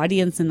from our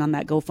audience and on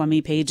that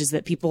GoFundMe page is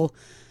that people,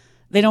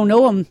 they don't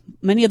know him.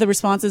 Many of the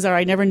responses are,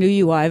 "I never knew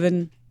you,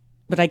 Ivan,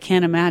 but I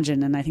can't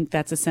imagine." And I think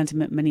that's a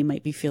sentiment many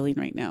might be feeling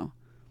right now.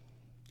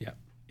 Yeah,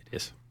 it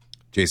is.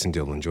 Jason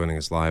Dillon joining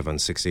us live on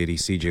 680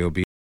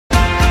 CJOB.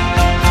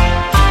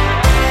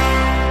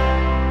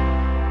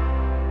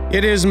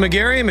 It is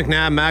McGarry.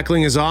 McNabb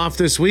Mackling is off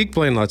this week,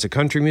 playing lots of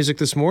country music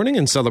this morning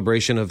in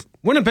celebration of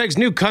Winnipeg's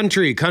new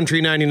country,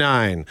 Country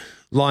 99,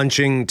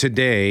 launching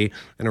today.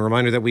 And a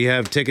reminder that we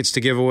have tickets to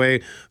give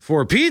away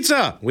for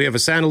pizza. We have a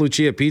Santa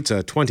Lucia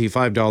Pizza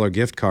 $25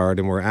 gift card,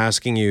 and we're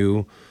asking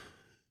you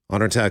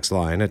on our text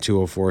line at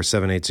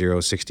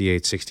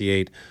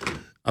 204-780-6868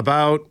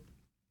 about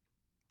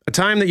a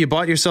time that you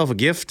bought yourself a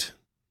gift,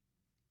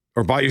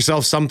 or bought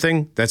yourself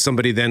something that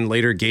somebody then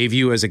later gave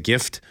you as a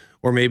gift,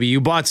 or maybe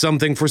you bought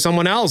something for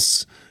someone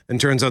else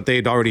and turns out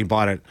they'd already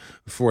bought it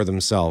for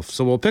themselves.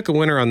 So we'll pick a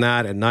winner on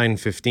that at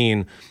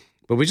 9:15.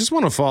 But we just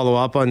want to follow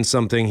up on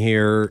something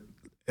here.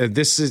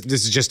 This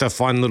is just a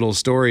fun little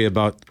story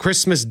about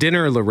Christmas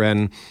dinner,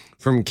 Loren,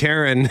 from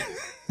Karen,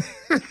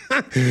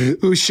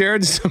 who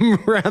shared some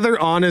rather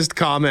honest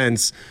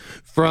comments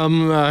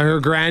from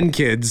her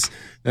grandkids.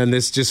 And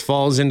this just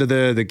falls into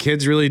the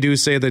kids really do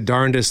say the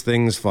darndest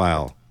things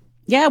file.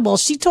 Yeah, well,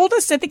 she told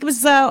us, I think it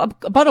was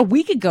about a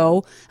week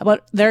ago,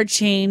 about their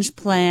changed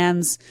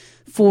plans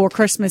for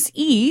Christmas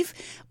Eve,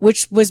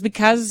 which was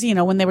because,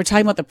 when they were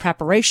talking about the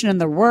preparation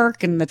and the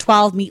work and the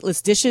 12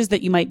 meatless dishes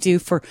that you might do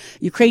for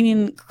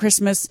Ukrainian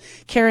Christmas,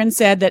 Karen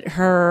said that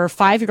her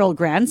 5-year-old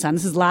grandson,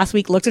 this is last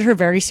week, looked at her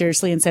very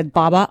seriously and said,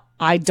 "Baba,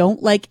 I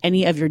don't like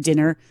any of your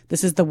dinner.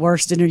 This is the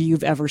worst dinner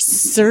you've ever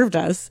served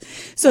us."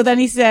 So then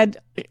he said,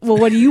 "Well,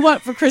 what do you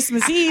want for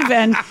Christmas Eve?"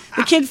 And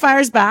the kid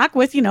fires back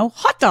with,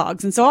 hot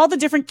dogs. And so all the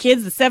different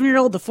kids, the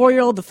 7-year-old, the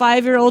 4-year-old, the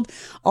 5-year-old,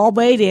 all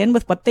weighed in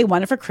with what they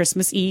wanted for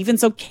Christmas Eve. And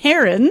so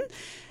Karen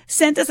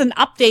sent us an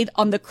update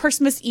on the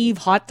Christmas Eve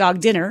hot dog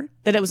dinner,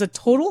 that it was a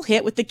total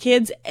hit with the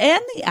kids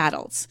and the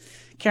adults.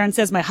 Karen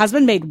says, "My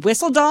husband made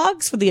whistle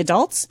dogs for the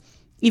adults,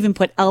 even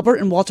put Albert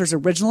and Walter's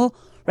original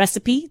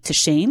recipe to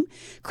shame.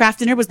 Kraft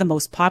dinner was the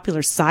most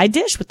popular side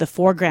dish with the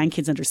 4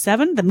 grandkids under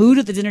 7. The mood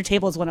at the dinner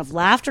table is one of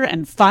laughter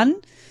and fun.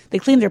 They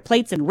cleaned their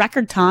plates in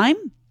record time,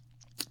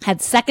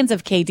 had seconds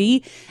of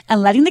KD,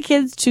 and letting the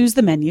kids choose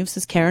the menu,"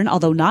 says Karen,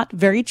 "although not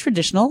very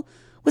traditional,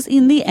 was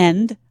in the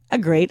end a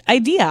great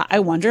idea. I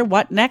wonder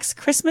what next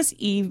Christmas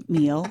Eve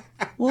meal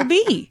will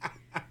be."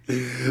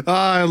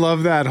 I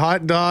love that.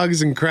 Hot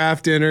dogs and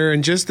Kraft dinner,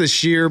 and just the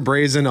sheer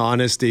brazen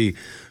honesty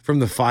from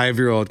the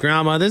 5-year-old.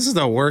 "Grandma, this is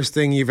the worst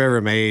thing you've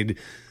ever made."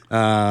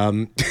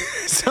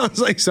 Sounds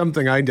like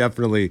something I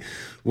definitely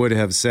would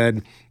have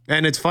said.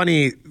 And it's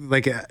funny,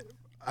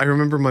 I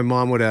remember my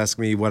mom would ask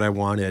me what I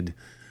wanted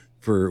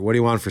what do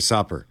you want for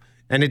supper?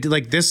 And it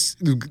this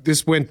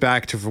went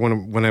back to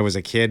when I was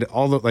a kid,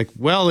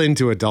 well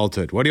into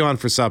adulthood. "What do you want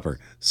for supper?"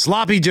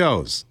 "Sloppy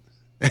Joes."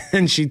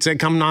 And she'd say,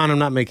 "Come on, I'm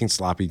not making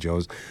sloppy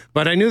joes."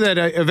 But I knew that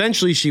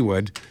eventually she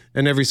would.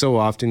 And every so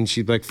often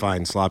she'd be like,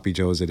 "Fine, sloppy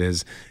joes it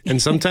is." And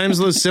sometimes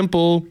the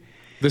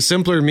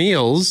simpler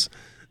meals,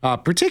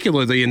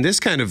 particularly in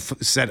this kind of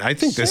set, I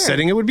think this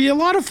setting, it would be a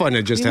lot of fun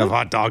to just have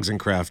hot dogs and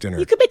Kraft dinner.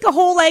 You could make a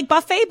whole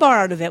buffet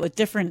bar out of it with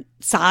different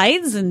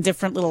sides and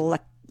different little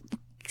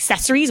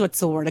accessories. What's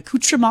the word?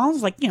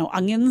 Accoutrements,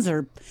 onions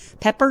or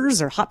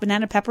peppers or hot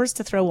banana peppers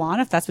to throw on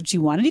if that's what you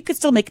wanted. You could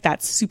still make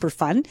that super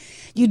fun.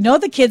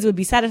 The kids would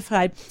be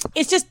satisfied.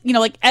 It's just,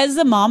 as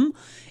a mom,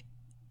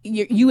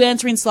 you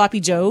answering Sloppy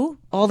Joe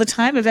all the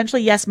time.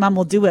 Eventually, yes, Mom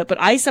will do it. But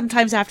I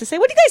sometimes have to say,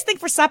 "What do you guys think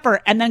for supper?"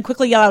 And then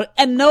quickly yell out,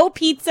 "And no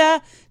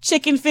pizza,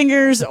 chicken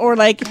fingers, or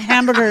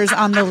hamburgers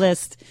on the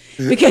list."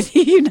 Because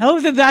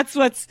that's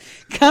what's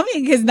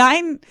coming. Because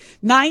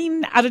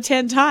 9 out of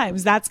 10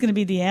 times, that's going to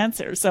be the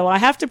answer. So I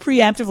have to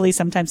preemptively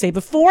sometimes say,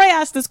 before I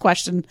ask this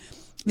question,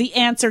 the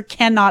answer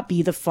cannot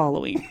be the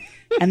following.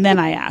 And then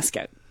I ask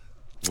it.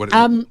 What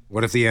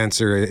if the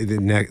answer,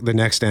 the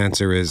next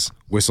answer is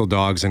whistle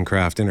dogs and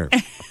Kraft dinner?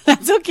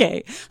 That's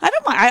okay. I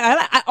don't mind.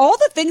 I all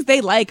the things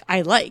they like,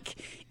 I like.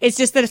 It's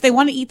just that if they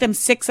want to eat them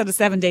 6 out of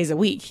 7 days a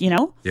week,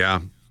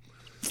 Yeah.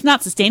 It's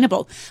not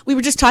sustainable. We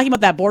were just talking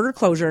about that border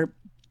closure,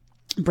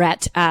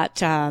 Brett,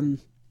 at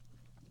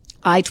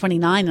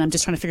I-29, and I'm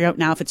just trying to figure out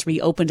now if it's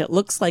reopened. It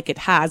looks like it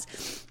has.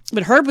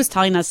 But Herb was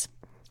telling us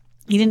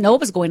he didn't know what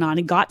was going on.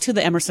 He got to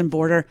the Emerson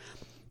border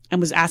and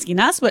was asking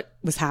us what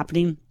was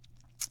happening.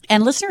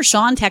 And listener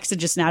Sean texted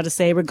just now to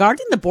say,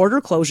 regarding the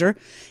border closure,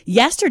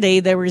 yesterday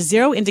there was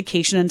zero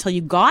indication until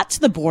you got to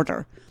the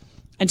border.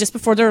 And just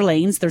before there are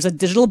lanes, there's a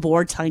digital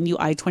board telling you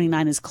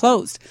I-29 is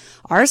closed.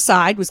 Our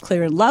side was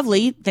clear and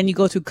lovely. Then you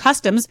go through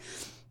customs,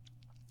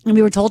 and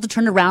we were told to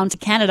turn around to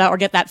Canada or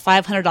get that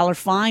 $500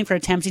 fine for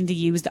attempting to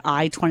use the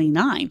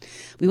I-29.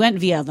 We went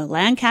via the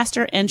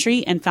Lancaster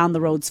entry and found the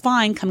roads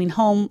fine. Coming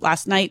home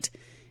last night,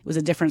 it was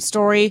a different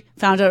story.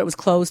 Found out it was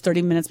closed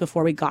 30 minutes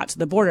before we got to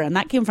the border. And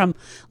that came from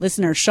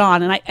listener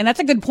Sean. And that's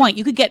a good point.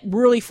 You could get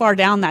really far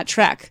down that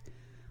trek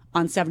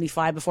on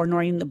 75 before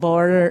knowing the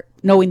border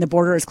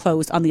is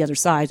closed on the other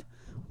side,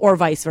 or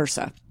vice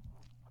versa.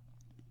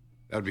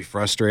 That would be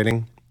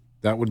frustrating.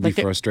 That would be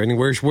frustrating.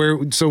 Where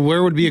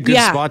would be a good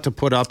spot to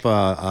put up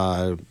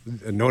a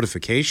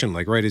notification?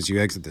 Like right as you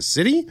exit the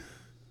city?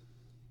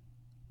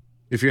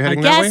 If you're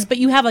heading that way? Yes, but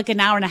you have like an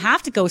hour and a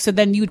half to go. So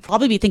then you'd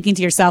probably be thinking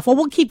to yourself, well,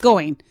 we'll keep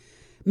going.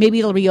 Maybe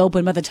it'll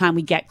reopen by the time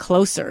we get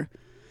closer.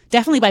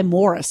 Definitely by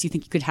Morris, you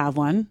think you could have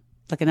one,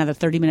 like another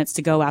 30 minutes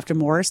to go after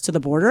Morris to the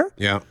border.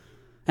 Yeah.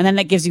 And then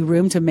that gives you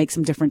room to make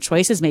some different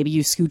choices. Maybe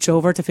you scooch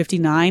over to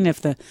 59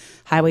 if the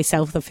highway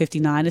south of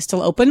 59 is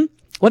still open.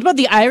 What about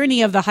the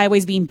irony of the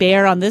highways being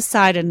bare on this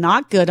side and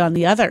not good on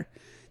the other?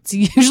 So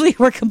usually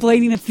we're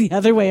complaining it's the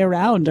other way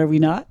around, are we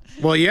not?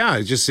 Well, yeah,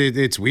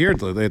 it's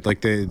weird.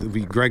 Like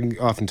Greg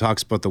often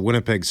talks about the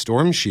Winnipeg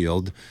Storm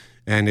Shield,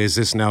 and is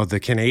this now the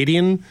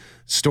Canadian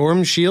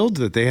Storm Shield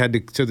that they had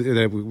that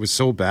it was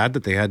so bad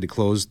that they had to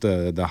close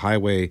the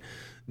highway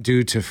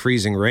due to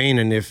freezing rain?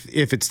 And if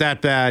it's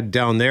that bad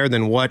down there,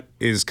 then what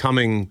is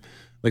coming?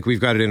 Like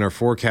we've got it in our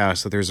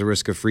forecast that there's a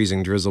risk of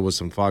freezing drizzle with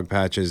some fog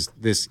patches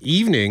this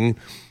evening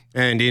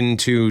and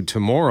into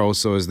tomorrow.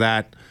 So is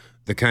that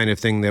the kind of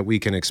thing that we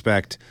can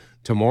expect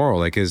tomorrow?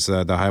 Like is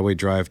the highway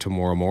drive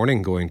tomorrow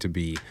morning going to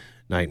be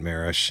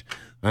nightmarish?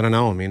 I don't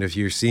know. I mean, if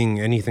you're seeing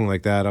anything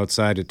like that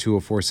outside at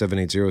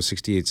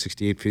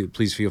 204-780-6868,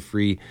 please feel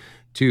free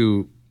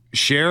to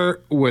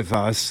share with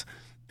us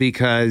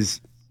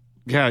because,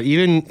 this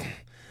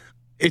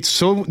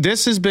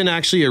has been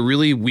actually a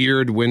really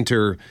weird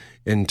winter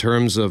in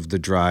terms of the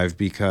drive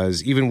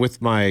because even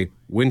with my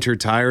winter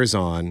tires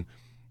on,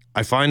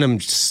 I find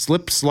them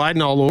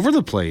sliding all over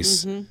the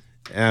place. Mm-hmm.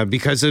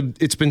 Because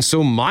it's been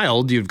so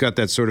mild, you've got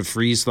that sort of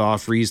freeze-thaw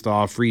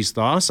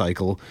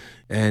cycle.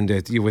 And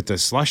with the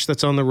slush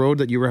that's on the road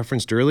that you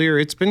referenced earlier,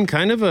 it's been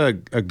kind of a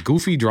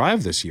goofy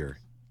drive this year.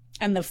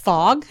 And the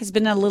fog has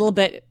been a little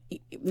bit,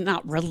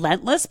 not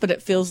relentless, but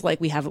it feels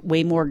like we have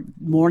way more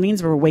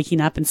mornings where we're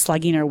waking up and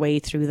slugging our way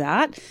through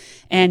that.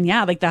 And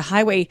yeah, like the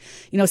highway,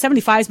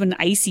 75 has been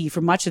icy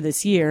for much of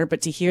this year,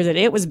 but to hear that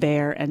it was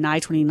bare and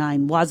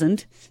I-29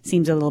 wasn't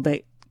seems a little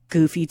bit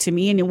goofy to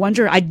me. And you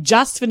wonder, I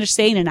just finished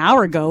saying an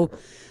hour ago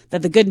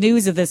that the good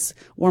news of this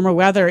warmer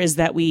weather is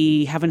that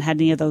we haven't had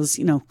any of those,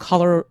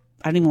 color,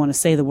 I don't even want to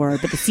say the word,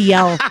 but the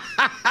CL,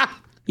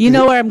 you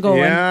know where I'm going.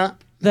 Yeah.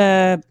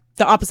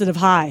 The opposite of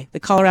high, the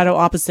Colorado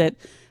opposite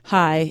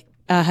high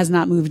has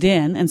not moved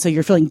in. And so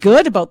you're feeling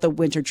good about the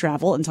winter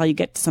travel until you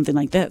get to something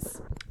like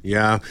this.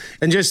 Yeah.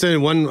 And just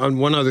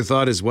one other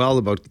thought as well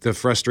about the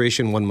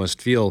frustration one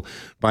must feel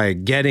by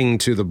getting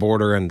to the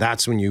border. And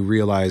that's when you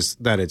realize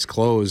that it's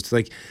closed.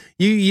 Like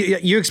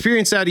you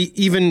experience that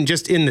even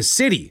just in the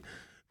city,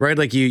 right?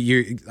 Like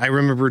I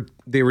remember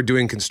they were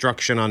doing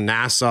construction on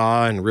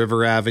Nassau and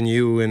River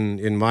Avenue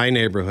in my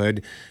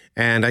neighborhood.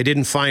 And I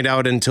didn't find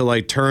out until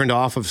I turned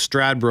off of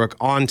Stradbrook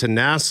onto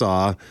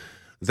Nassau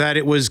that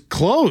it was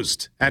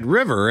closed at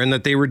River and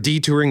that they were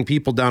detouring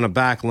people down a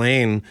back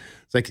lane.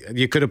 It's like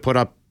you could have put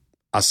up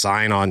a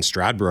sign on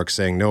Stradbrook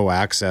saying no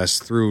access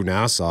through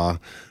Nassau.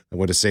 That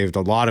would have saved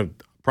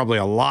probably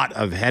a lot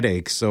of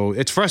headaches. So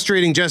it's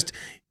frustrating just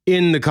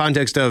in the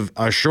context of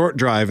a short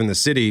drive in the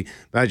city.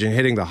 Imagine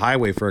hitting the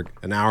highway for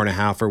an hour and a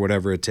half or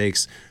whatever it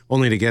takes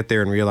only to get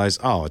there and realize,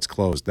 oh, it's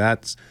closed.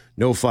 That's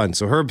no fun.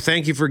 So Herb,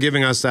 thank you for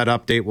giving us that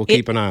update. We'll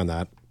keep an eye on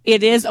that.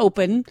 It is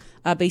open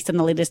based on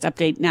the latest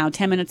update now.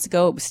 10 minutes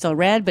ago, it was still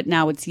red, but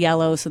now it's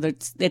yellow. So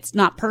it's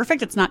not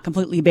perfect. It's not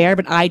completely bare,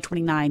 but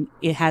I-29,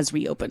 it has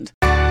reopened.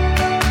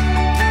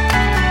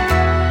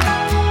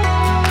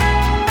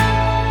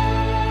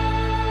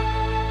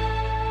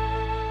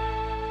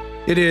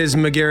 It is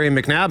McGarry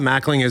McNabb.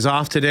 Mackling is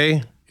off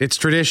today. It's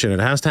tradition. It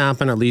has to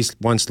happen at least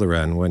once,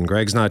 Loren, when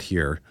Greg's not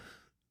here,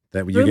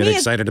 that you get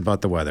excited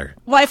about the weather.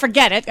 Well, I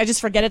forget it. I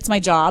just forget it's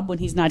my job when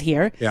he's not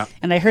here. Yeah.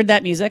 And I heard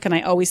that music, and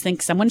I always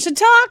think someone should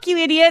talk, you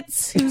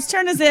idiots. Whose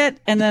turn is it?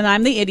 And then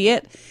I'm the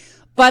idiot.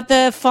 But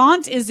the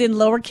font is in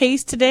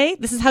lowercase today.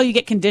 This is how you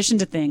get conditioned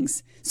to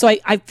things. So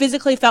I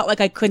physically felt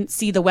like I couldn't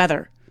see the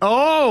weather.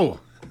 Oh!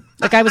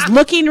 Like I was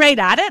looking right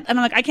at it, and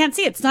I'm like, I can't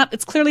see it.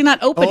 It's clearly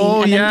not opening.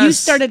 Oh, and then you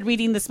started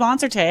reading the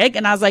sponsor tag,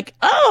 and I was like,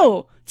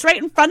 oh, it's right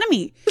in front of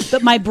me.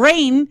 But my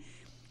brain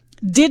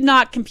did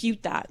not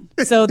compute that.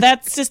 So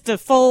that's just a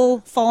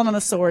full falling on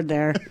the sword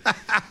there.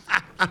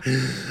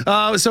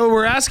 So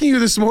we're asking you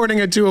this morning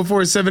at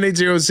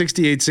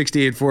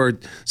 204-780-6868 for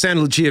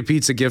Santa Lucia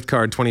Pizza gift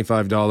card,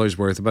 $25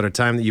 worth, about a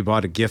time that you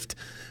bought a gift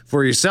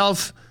for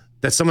yourself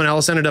that someone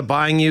else ended up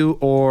buying you,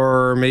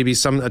 or maybe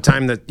a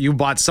time that you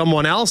bought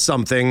someone else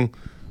something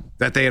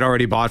that they had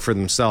already bought for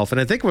themselves. And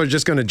I think we're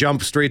just going to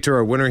jump straight to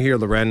our winner here,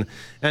 Loren,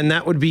 and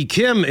that would be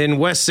Kim in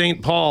West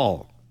St.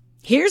 Paul.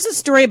 Here's a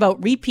story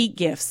about repeat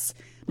gifts.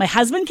 My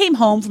husband came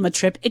home from a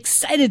trip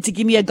excited to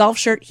give me a golf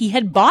shirt he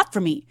had bought for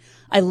me.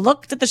 I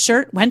looked at the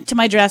shirt, went to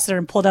my dresser,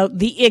 and pulled out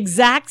the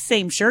exact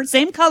same shirt,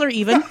 same color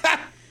even.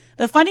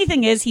 The funny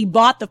thing is, he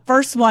bought the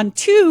first one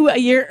too a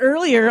year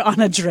earlier on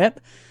a trip.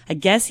 I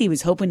guess he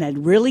was hoping I'd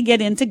really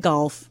get into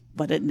golf,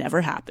 but it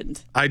never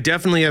happened. I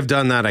definitely have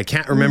done that. I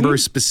can't remember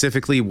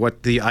specifically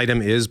what the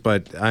item is,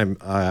 but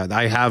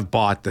I have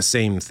bought the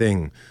same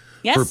thing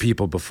for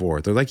people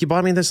before. They're like, you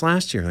bought me this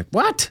last year. I'm like,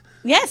 what?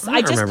 Yes,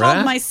 I just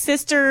called my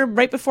sister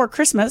right before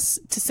Christmas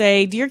to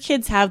say, do your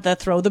kids have the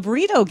throw the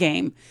burrito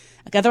game?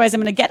 Like, otherwise, I'm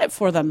going to get it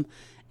for them.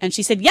 And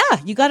she said, yeah,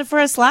 you got it for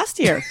us last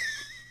year.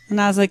 And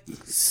I was like,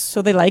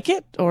 so they like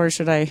it? Or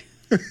should I?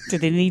 Do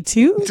they need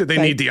to? Do they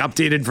need the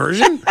updated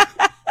version?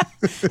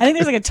 I think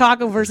there's like a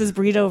taco versus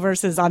burrito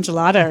versus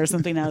enchilada or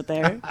something out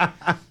there.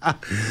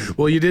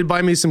 Well, you did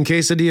buy me some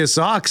quesadilla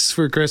socks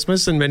for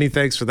Christmas, and many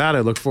thanks for that.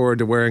 I look forward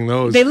to wearing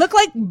those. They look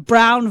like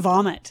brown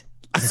vomit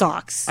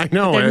socks. I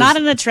know. They're not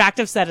an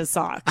attractive set of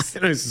socks.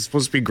 It's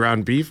supposed to be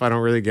ground beef. I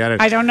don't really get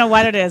it. I don't know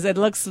what it is.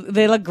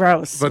 They look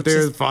gross. But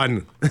they're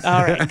fun.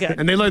 All right, good.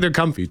 And they're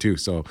comfy too,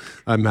 so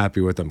I'm happy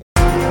with them.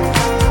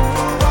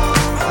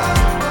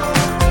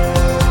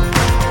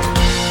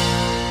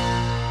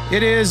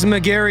 It is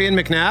McGarry and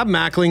McNabb.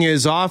 Mackling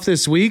is off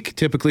this week.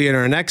 Typically in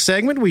our next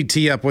segment, we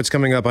tee up what's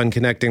coming up on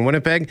Connecting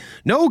Winnipeg.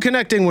 No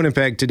Connecting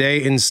Winnipeg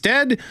today.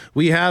 Instead,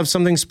 we have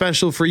something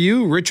special for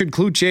you. Richard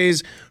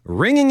Cloutier's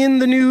Ringing in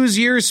the News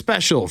Year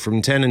special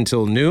from 10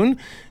 until noon.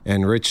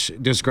 And Rich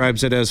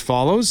describes it as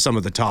follows. Some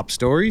of the top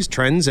stories,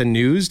 trends, and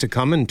news to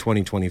come in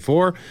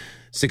 2024.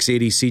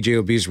 680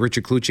 CJOB's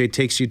Richard Cloutier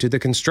takes you to the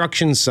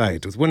construction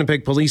site with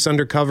Winnipeg police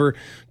undercover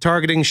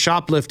targeting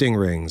shoplifting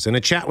rings and a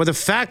chat with a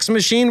fax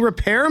machine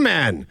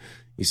repairman.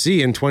 You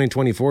see, in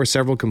 2024,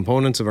 several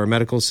components of our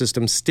medical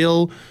system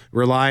still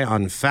rely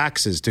on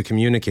faxes to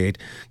communicate.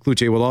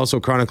 Cloutier will also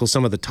chronicle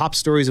some of the top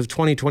stories of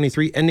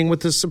 2023, ending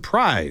with a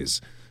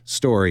surprise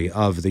story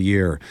of the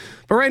year.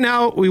 But right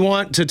now, we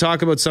want to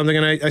talk about something,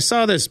 and I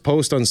saw this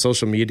post on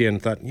social media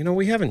and thought,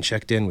 we haven't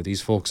checked in with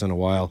these folks in a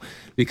while,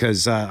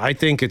 because I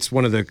think it's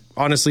one of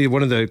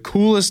the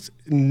coolest,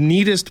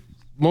 neatest,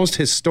 most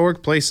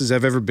historic places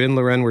I've ever been,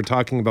 Loren. We're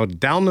talking about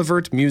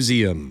Dalnavert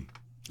Museum.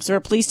 So we're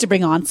pleased to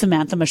bring on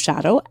Samantha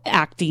Machado,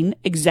 Acting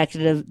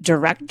Executive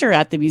Director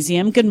at the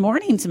museum. Good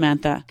morning,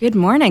 Samantha. Good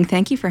morning.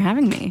 Thank you for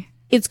having me.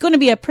 It's going to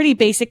be a pretty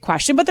basic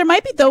question, but there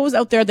might be those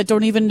out there that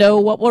don't even know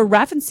what we're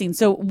referencing.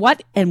 So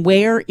what and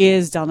where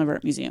is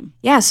Dalnavert Museum?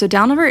 Yeah, so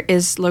Dalnavert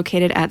is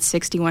located at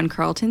 61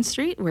 Carlton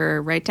Street.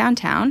 We're right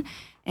downtown,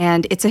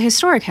 and it's a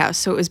historic house.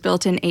 So it was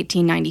built in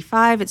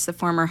 1895. It's the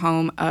former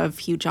home of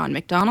Hugh John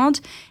MacDonald,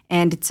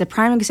 and it's a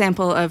prime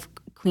example of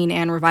Queen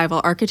Anne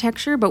Revival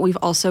architecture, but we've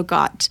also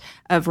got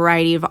a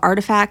variety of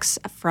artifacts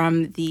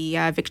from the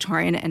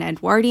Victorian and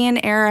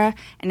Edwardian era,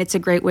 and it's a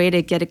great way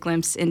to get a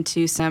glimpse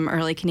into some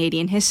early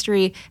Canadian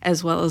history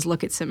as well as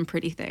look at some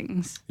pretty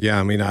things. Yeah,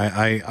 I mean,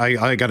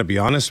 I got to be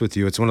honest with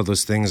you. It's one of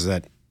those things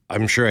that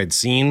I'm sure I'd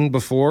seen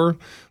before,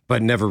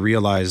 but never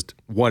realized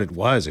what it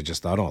was. I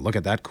just thought, oh, look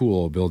at that cool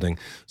old building.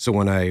 So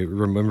when I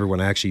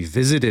actually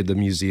visited the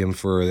museum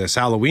for this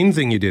Halloween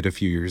thing you did a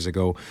few years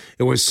ago,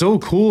 it was so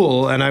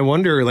cool. And I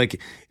wonder,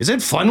 is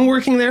it fun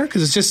working there?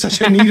 Because it's just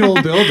such a neat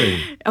old building.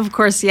 Of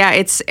course, yeah.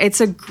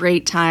 It's a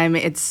great time.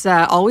 It's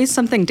always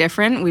something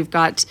different. We've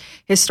got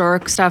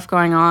historic stuff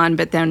going on,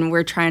 but then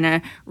we're trying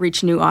to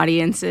reach new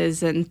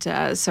audiences. And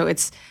so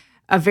it's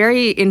a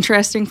very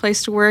interesting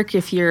place to work.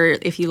 If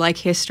you like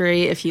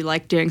history, if you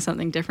like doing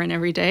something different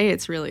every day,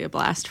 it's really a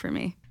blast for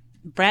me.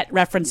 Brett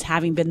referenced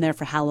having been there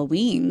for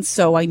Halloween,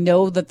 so I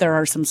know that there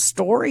are some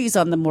stories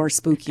on the more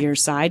spookier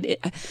side.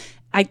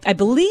 I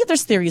believe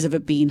there's theories of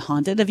it being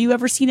haunted. Have you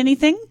ever seen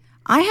anything?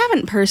 I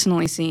haven't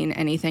personally seen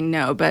anything,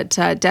 no, but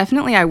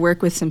definitely I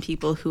work with some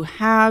people who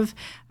have.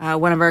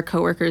 One of our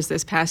coworkers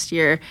this past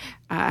year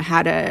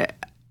had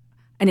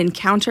an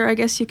encounter, I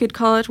guess you could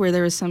call it, where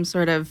there was some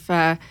sort of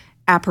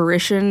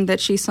apparition that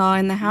she saw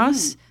in the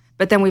house.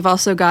 But then we've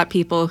also got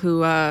people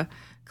who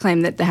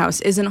claim that the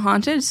house isn't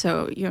haunted,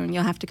 so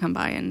you'll have to come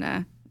by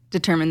and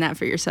determine that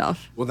for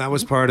yourself. Well, that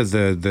was part of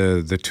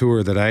the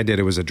tour that I did.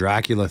 It was a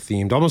Dracula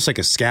themed, almost like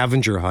a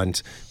scavenger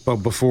hunt. But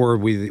before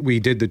we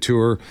did the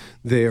tour,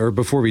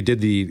 before we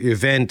did the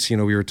event,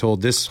 we were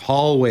told this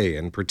hallway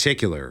in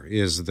particular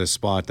is the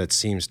spot that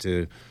seems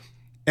to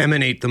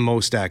emanate the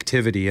most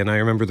activity. And I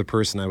remember the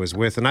person I was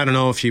with, and I don't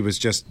know if she was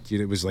just,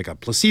 it was like a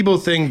placebo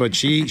thing, but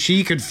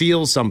she could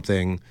feel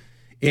something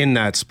in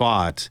that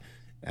spot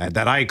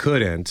that I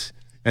couldn't.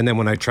 And then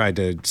when I tried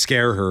to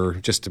scare her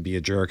just to be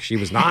a jerk, she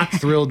was not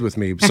thrilled with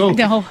me. So,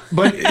 No.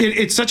 But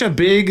it's such a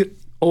big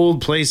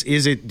old place.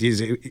 Is it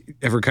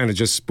ever kind of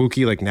just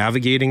spooky, like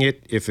navigating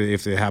it if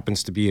it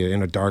happens to be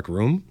in a dark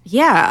room?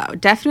 Yeah,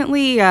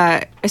 definitely,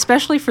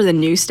 especially for the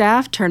new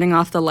staff, turning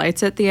off the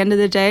lights at the end of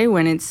the day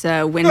when it's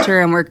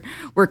winter and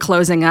we're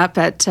closing up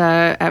at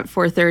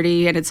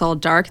 4:30 and it's all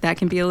dark. That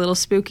can be a little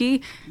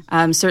spooky.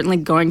 Certainly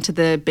going to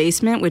the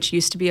basement, which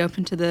used to be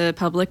open to the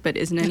public but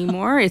isn't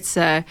anymore. It's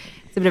a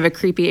bit of a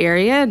creepy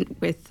area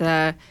with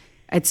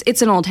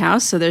it's an old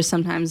house, so there's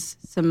sometimes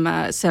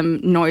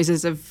some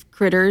noises of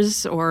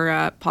critters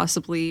or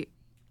possibly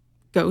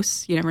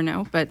ghosts. You never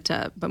know, but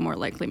more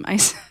likely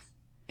mice.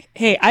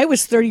 Hey, I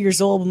was 30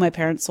 years old when my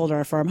parents sold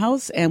our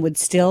farmhouse and would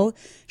still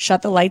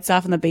shut the lights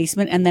off in the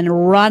basement and then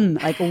run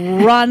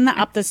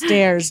up the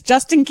stairs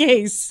just in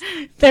case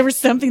there was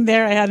something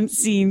there I hadn't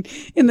seen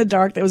in the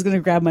dark that was going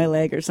to grab my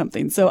leg or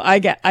something. So I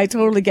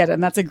totally get it.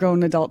 And that's a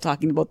grown adult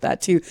talking about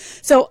that too.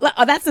 So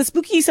that's the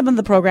spooky, some of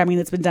the programming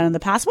that's been done in the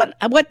past.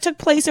 What took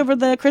place over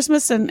the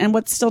Christmas and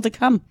what's still to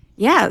come?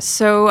 Yeah,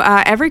 so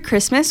every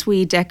Christmas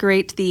we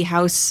decorate the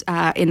house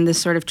in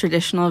this sort of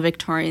traditional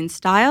Victorian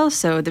style.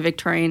 So the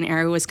Victorian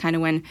era was kind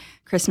of when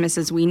Christmas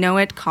as we know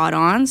it caught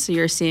on. So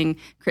you're seeing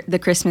the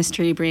Christmas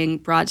tree being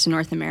brought to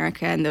North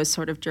America and those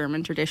sort of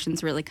German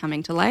traditions really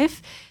coming to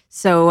life.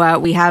 So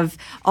we have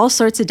all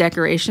sorts of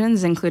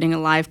decorations, including a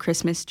live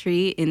Christmas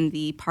tree in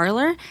the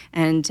parlor,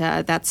 and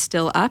that's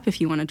still up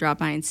if you want to drop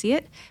by and see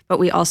it. But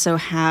we also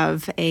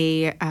have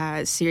a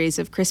series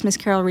of Christmas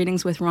carol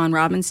readings with Ron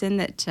Robinson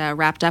that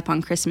wrapped up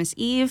on Christmas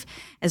Eve,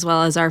 as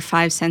well as our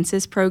 5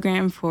 Senses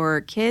program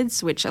for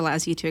kids, which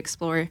allows you to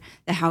explore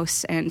the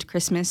house and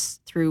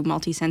Christmas through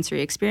multisensory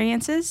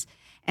experiences.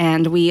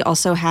 And we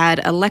also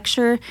had a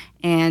lecture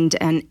and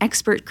an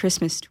expert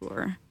Christmas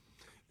tour.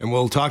 And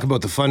we'll talk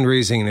about the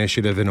fundraising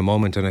initiative in a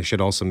moment. And I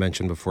should also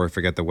mention before I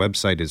forget, the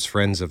website is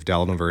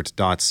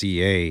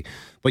friendsofdalnavert.ca.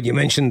 But you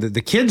mentioned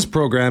the kids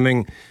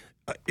programming.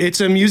 It's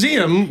a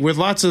museum with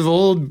lots of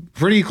old,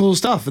 pretty cool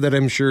stuff that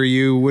I'm sure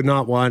you would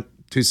not want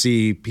to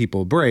see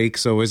people break.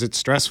 So is it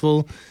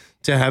stressful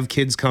to have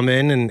kids come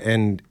in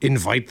and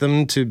invite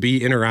them to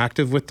be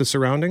interactive with the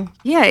surrounding?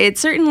 Yeah, it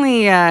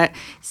certainly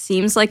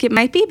seems like it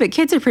might be, but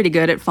kids are pretty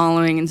good at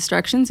following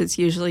instructions. It's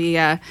usually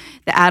the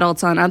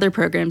adults on other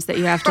programs that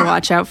you have to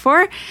watch out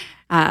for,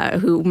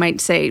 who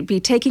might be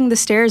taking the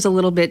stairs a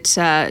little bit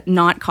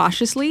not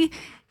cautiously.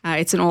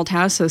 It's an old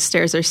house, so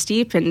stairs are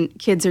steep, and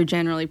kids are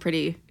generally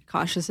pretty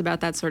cautious about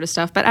that sort of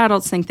stuff. But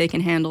adults think they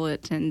can handle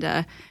it,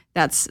 and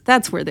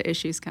that's where the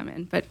issues come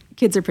in. But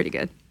kids are pretty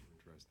good.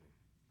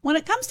 When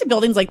it comes to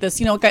buildings like this,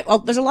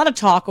 there's a lot of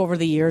talk over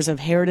the years of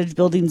heritage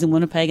buildings in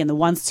Winnipeg and the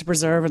ones to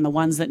preserve and the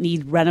ones that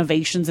need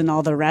renovations and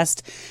all the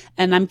rest.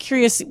 And I'm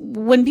curious,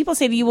 when people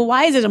say to you, well,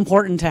 why is it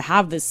important to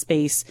have this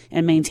space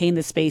and maintain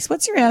this space?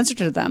 What's your answer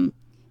to them?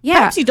 Yeah.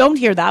 Perhaps you don't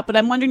hear that, but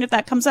I'm wondering if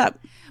that comes up.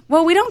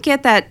 Well, we don't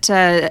get that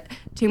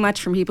too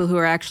much from people who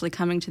are actually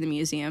coming to the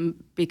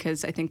museum,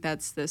 because I think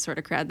that's the sort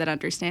of crowd that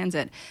understands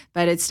it.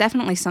 But it's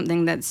definitely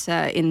something that's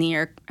in the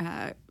air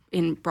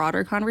in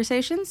broader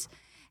conversations.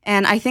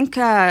 And I think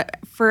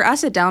for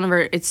us at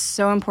Dalnavert, it's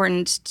so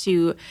important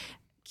to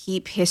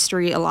keep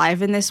history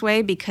alive in this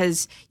way,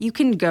 because you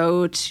can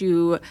go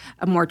to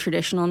a more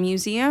traditional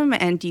museum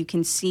and you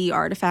can see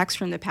artifacts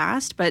from the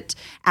past, but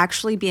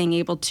actually being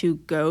able to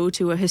go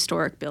to a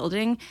historic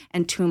building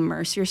and to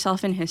immerse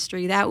yourself in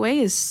history that way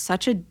is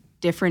such a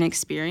different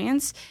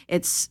experience.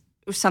 It's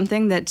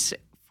something that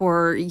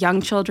for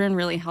young children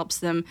really helps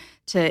them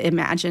to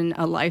imagine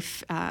a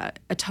life, a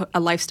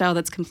lifestyle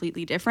that's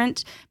completely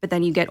different. But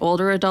then you get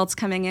older adults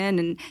coming in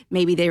and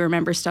maybe they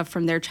remember stuff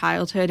from their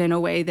childhood in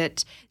a way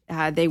that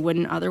they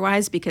wouldn't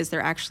otherwise, because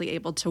they're actually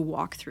able to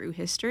walk through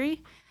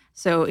history.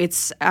 So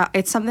it's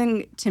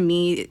something, to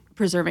me,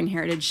 preserving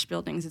heritage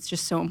buildings, it's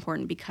just so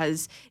important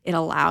because it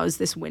allows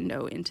this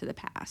window into the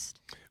past.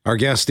 Our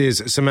guest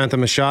is Samantha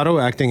Machado,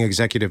 Acting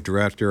Executive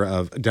Director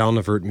of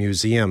Dalnavert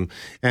Museum.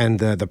 And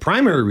the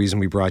primary reason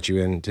we brought you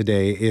in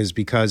today is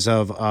because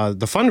of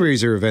the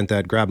fundraiser event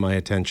that grabbed my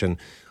attention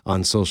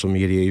on social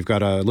media. You've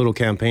got a little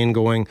campaign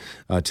going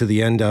to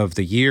the end of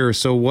the year.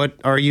 So what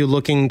are you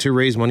looking to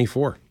raise money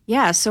for?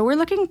 Yeah, so we're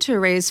looking to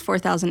raise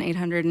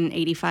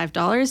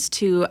 $4,885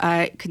 to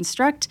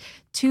construct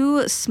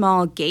 2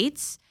 small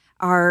gates.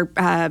 Our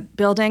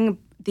building,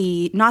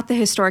 not the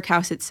historic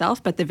house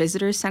itself, but the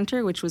visitors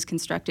center, which was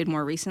constructed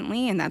more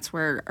recently, and that's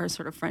where our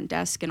sort of front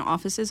desk and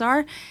offices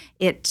are.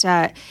 It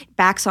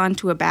backs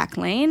onto a back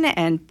lane,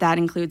 and that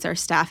includes our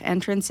staff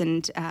entrance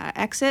and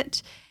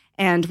exit.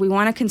 And we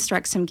want to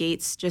construct some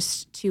gates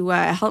just to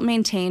help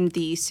maintain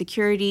the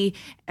security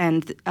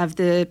of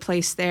the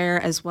place there,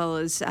 as well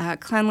as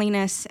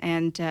cleanliness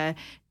and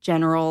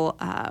general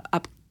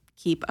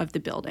upkeep of the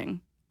building.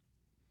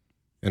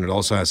 And it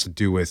also has to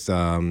do with,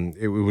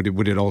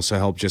 would it also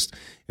help just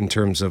in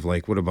terms of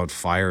what about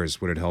fires?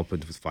 Would it help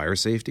with fire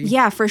safety?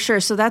 Yeah, for sure.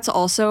 So that's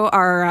also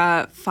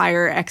our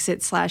fire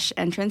exit /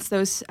 entrance,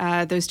 those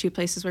 2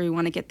 places where we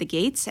want to get the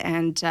gates.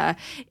 And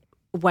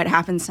what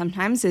happens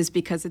sometimes is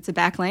because it's a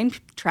back lane,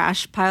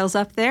 trash piles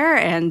up there,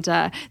 and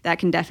that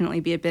can definitely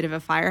be a bit of a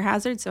fire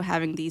hazard. So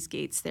having these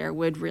gates there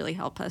would really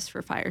help us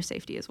for fire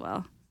safety as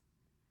well.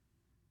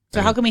 So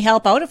how can we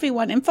help out if we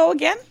want info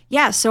again?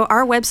 Yeah, so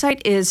our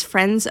website is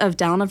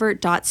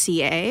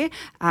friendsofdalnavert.ca.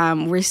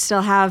 We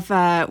still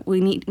have,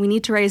 we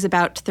need to raise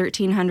about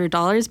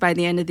 $1,300 by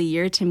the end of the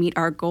year to meet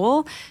our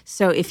goal.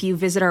 So if you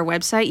visit our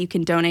website, you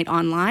can donate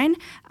online.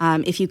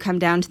 If you come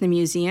down to the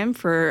museum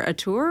for a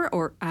tour,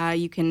 or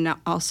you can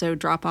also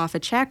drop off a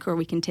check, or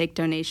we can take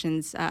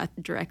donations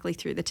directly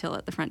through the till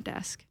at the front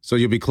desk. So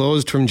you'll be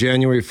closed from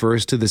January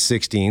 1st to the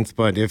 16th,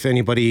 but if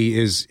anybody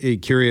is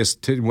curious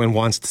and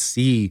wants to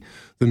see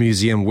the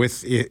museum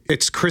with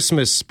its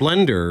Christmas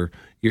splendor,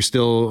 you're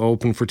still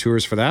open for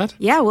tours for that?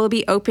 Yeah, we'll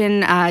be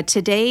open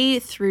today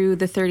through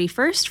the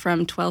 31st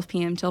from 12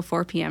 p.m. till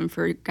 4 p.m.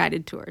 for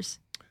guided tours.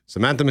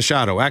 Samantha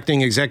Machado,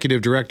 Acting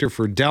Executive Director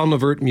for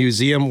Dalnavert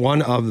Museum,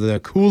 one of the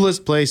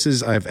coolest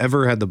places I've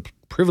ever had the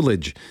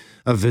privilege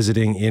of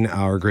visiting in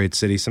our great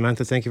city.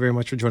 Samantha, thank you very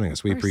much for joining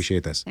us. We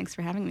appreciate this. Thanks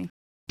for having me.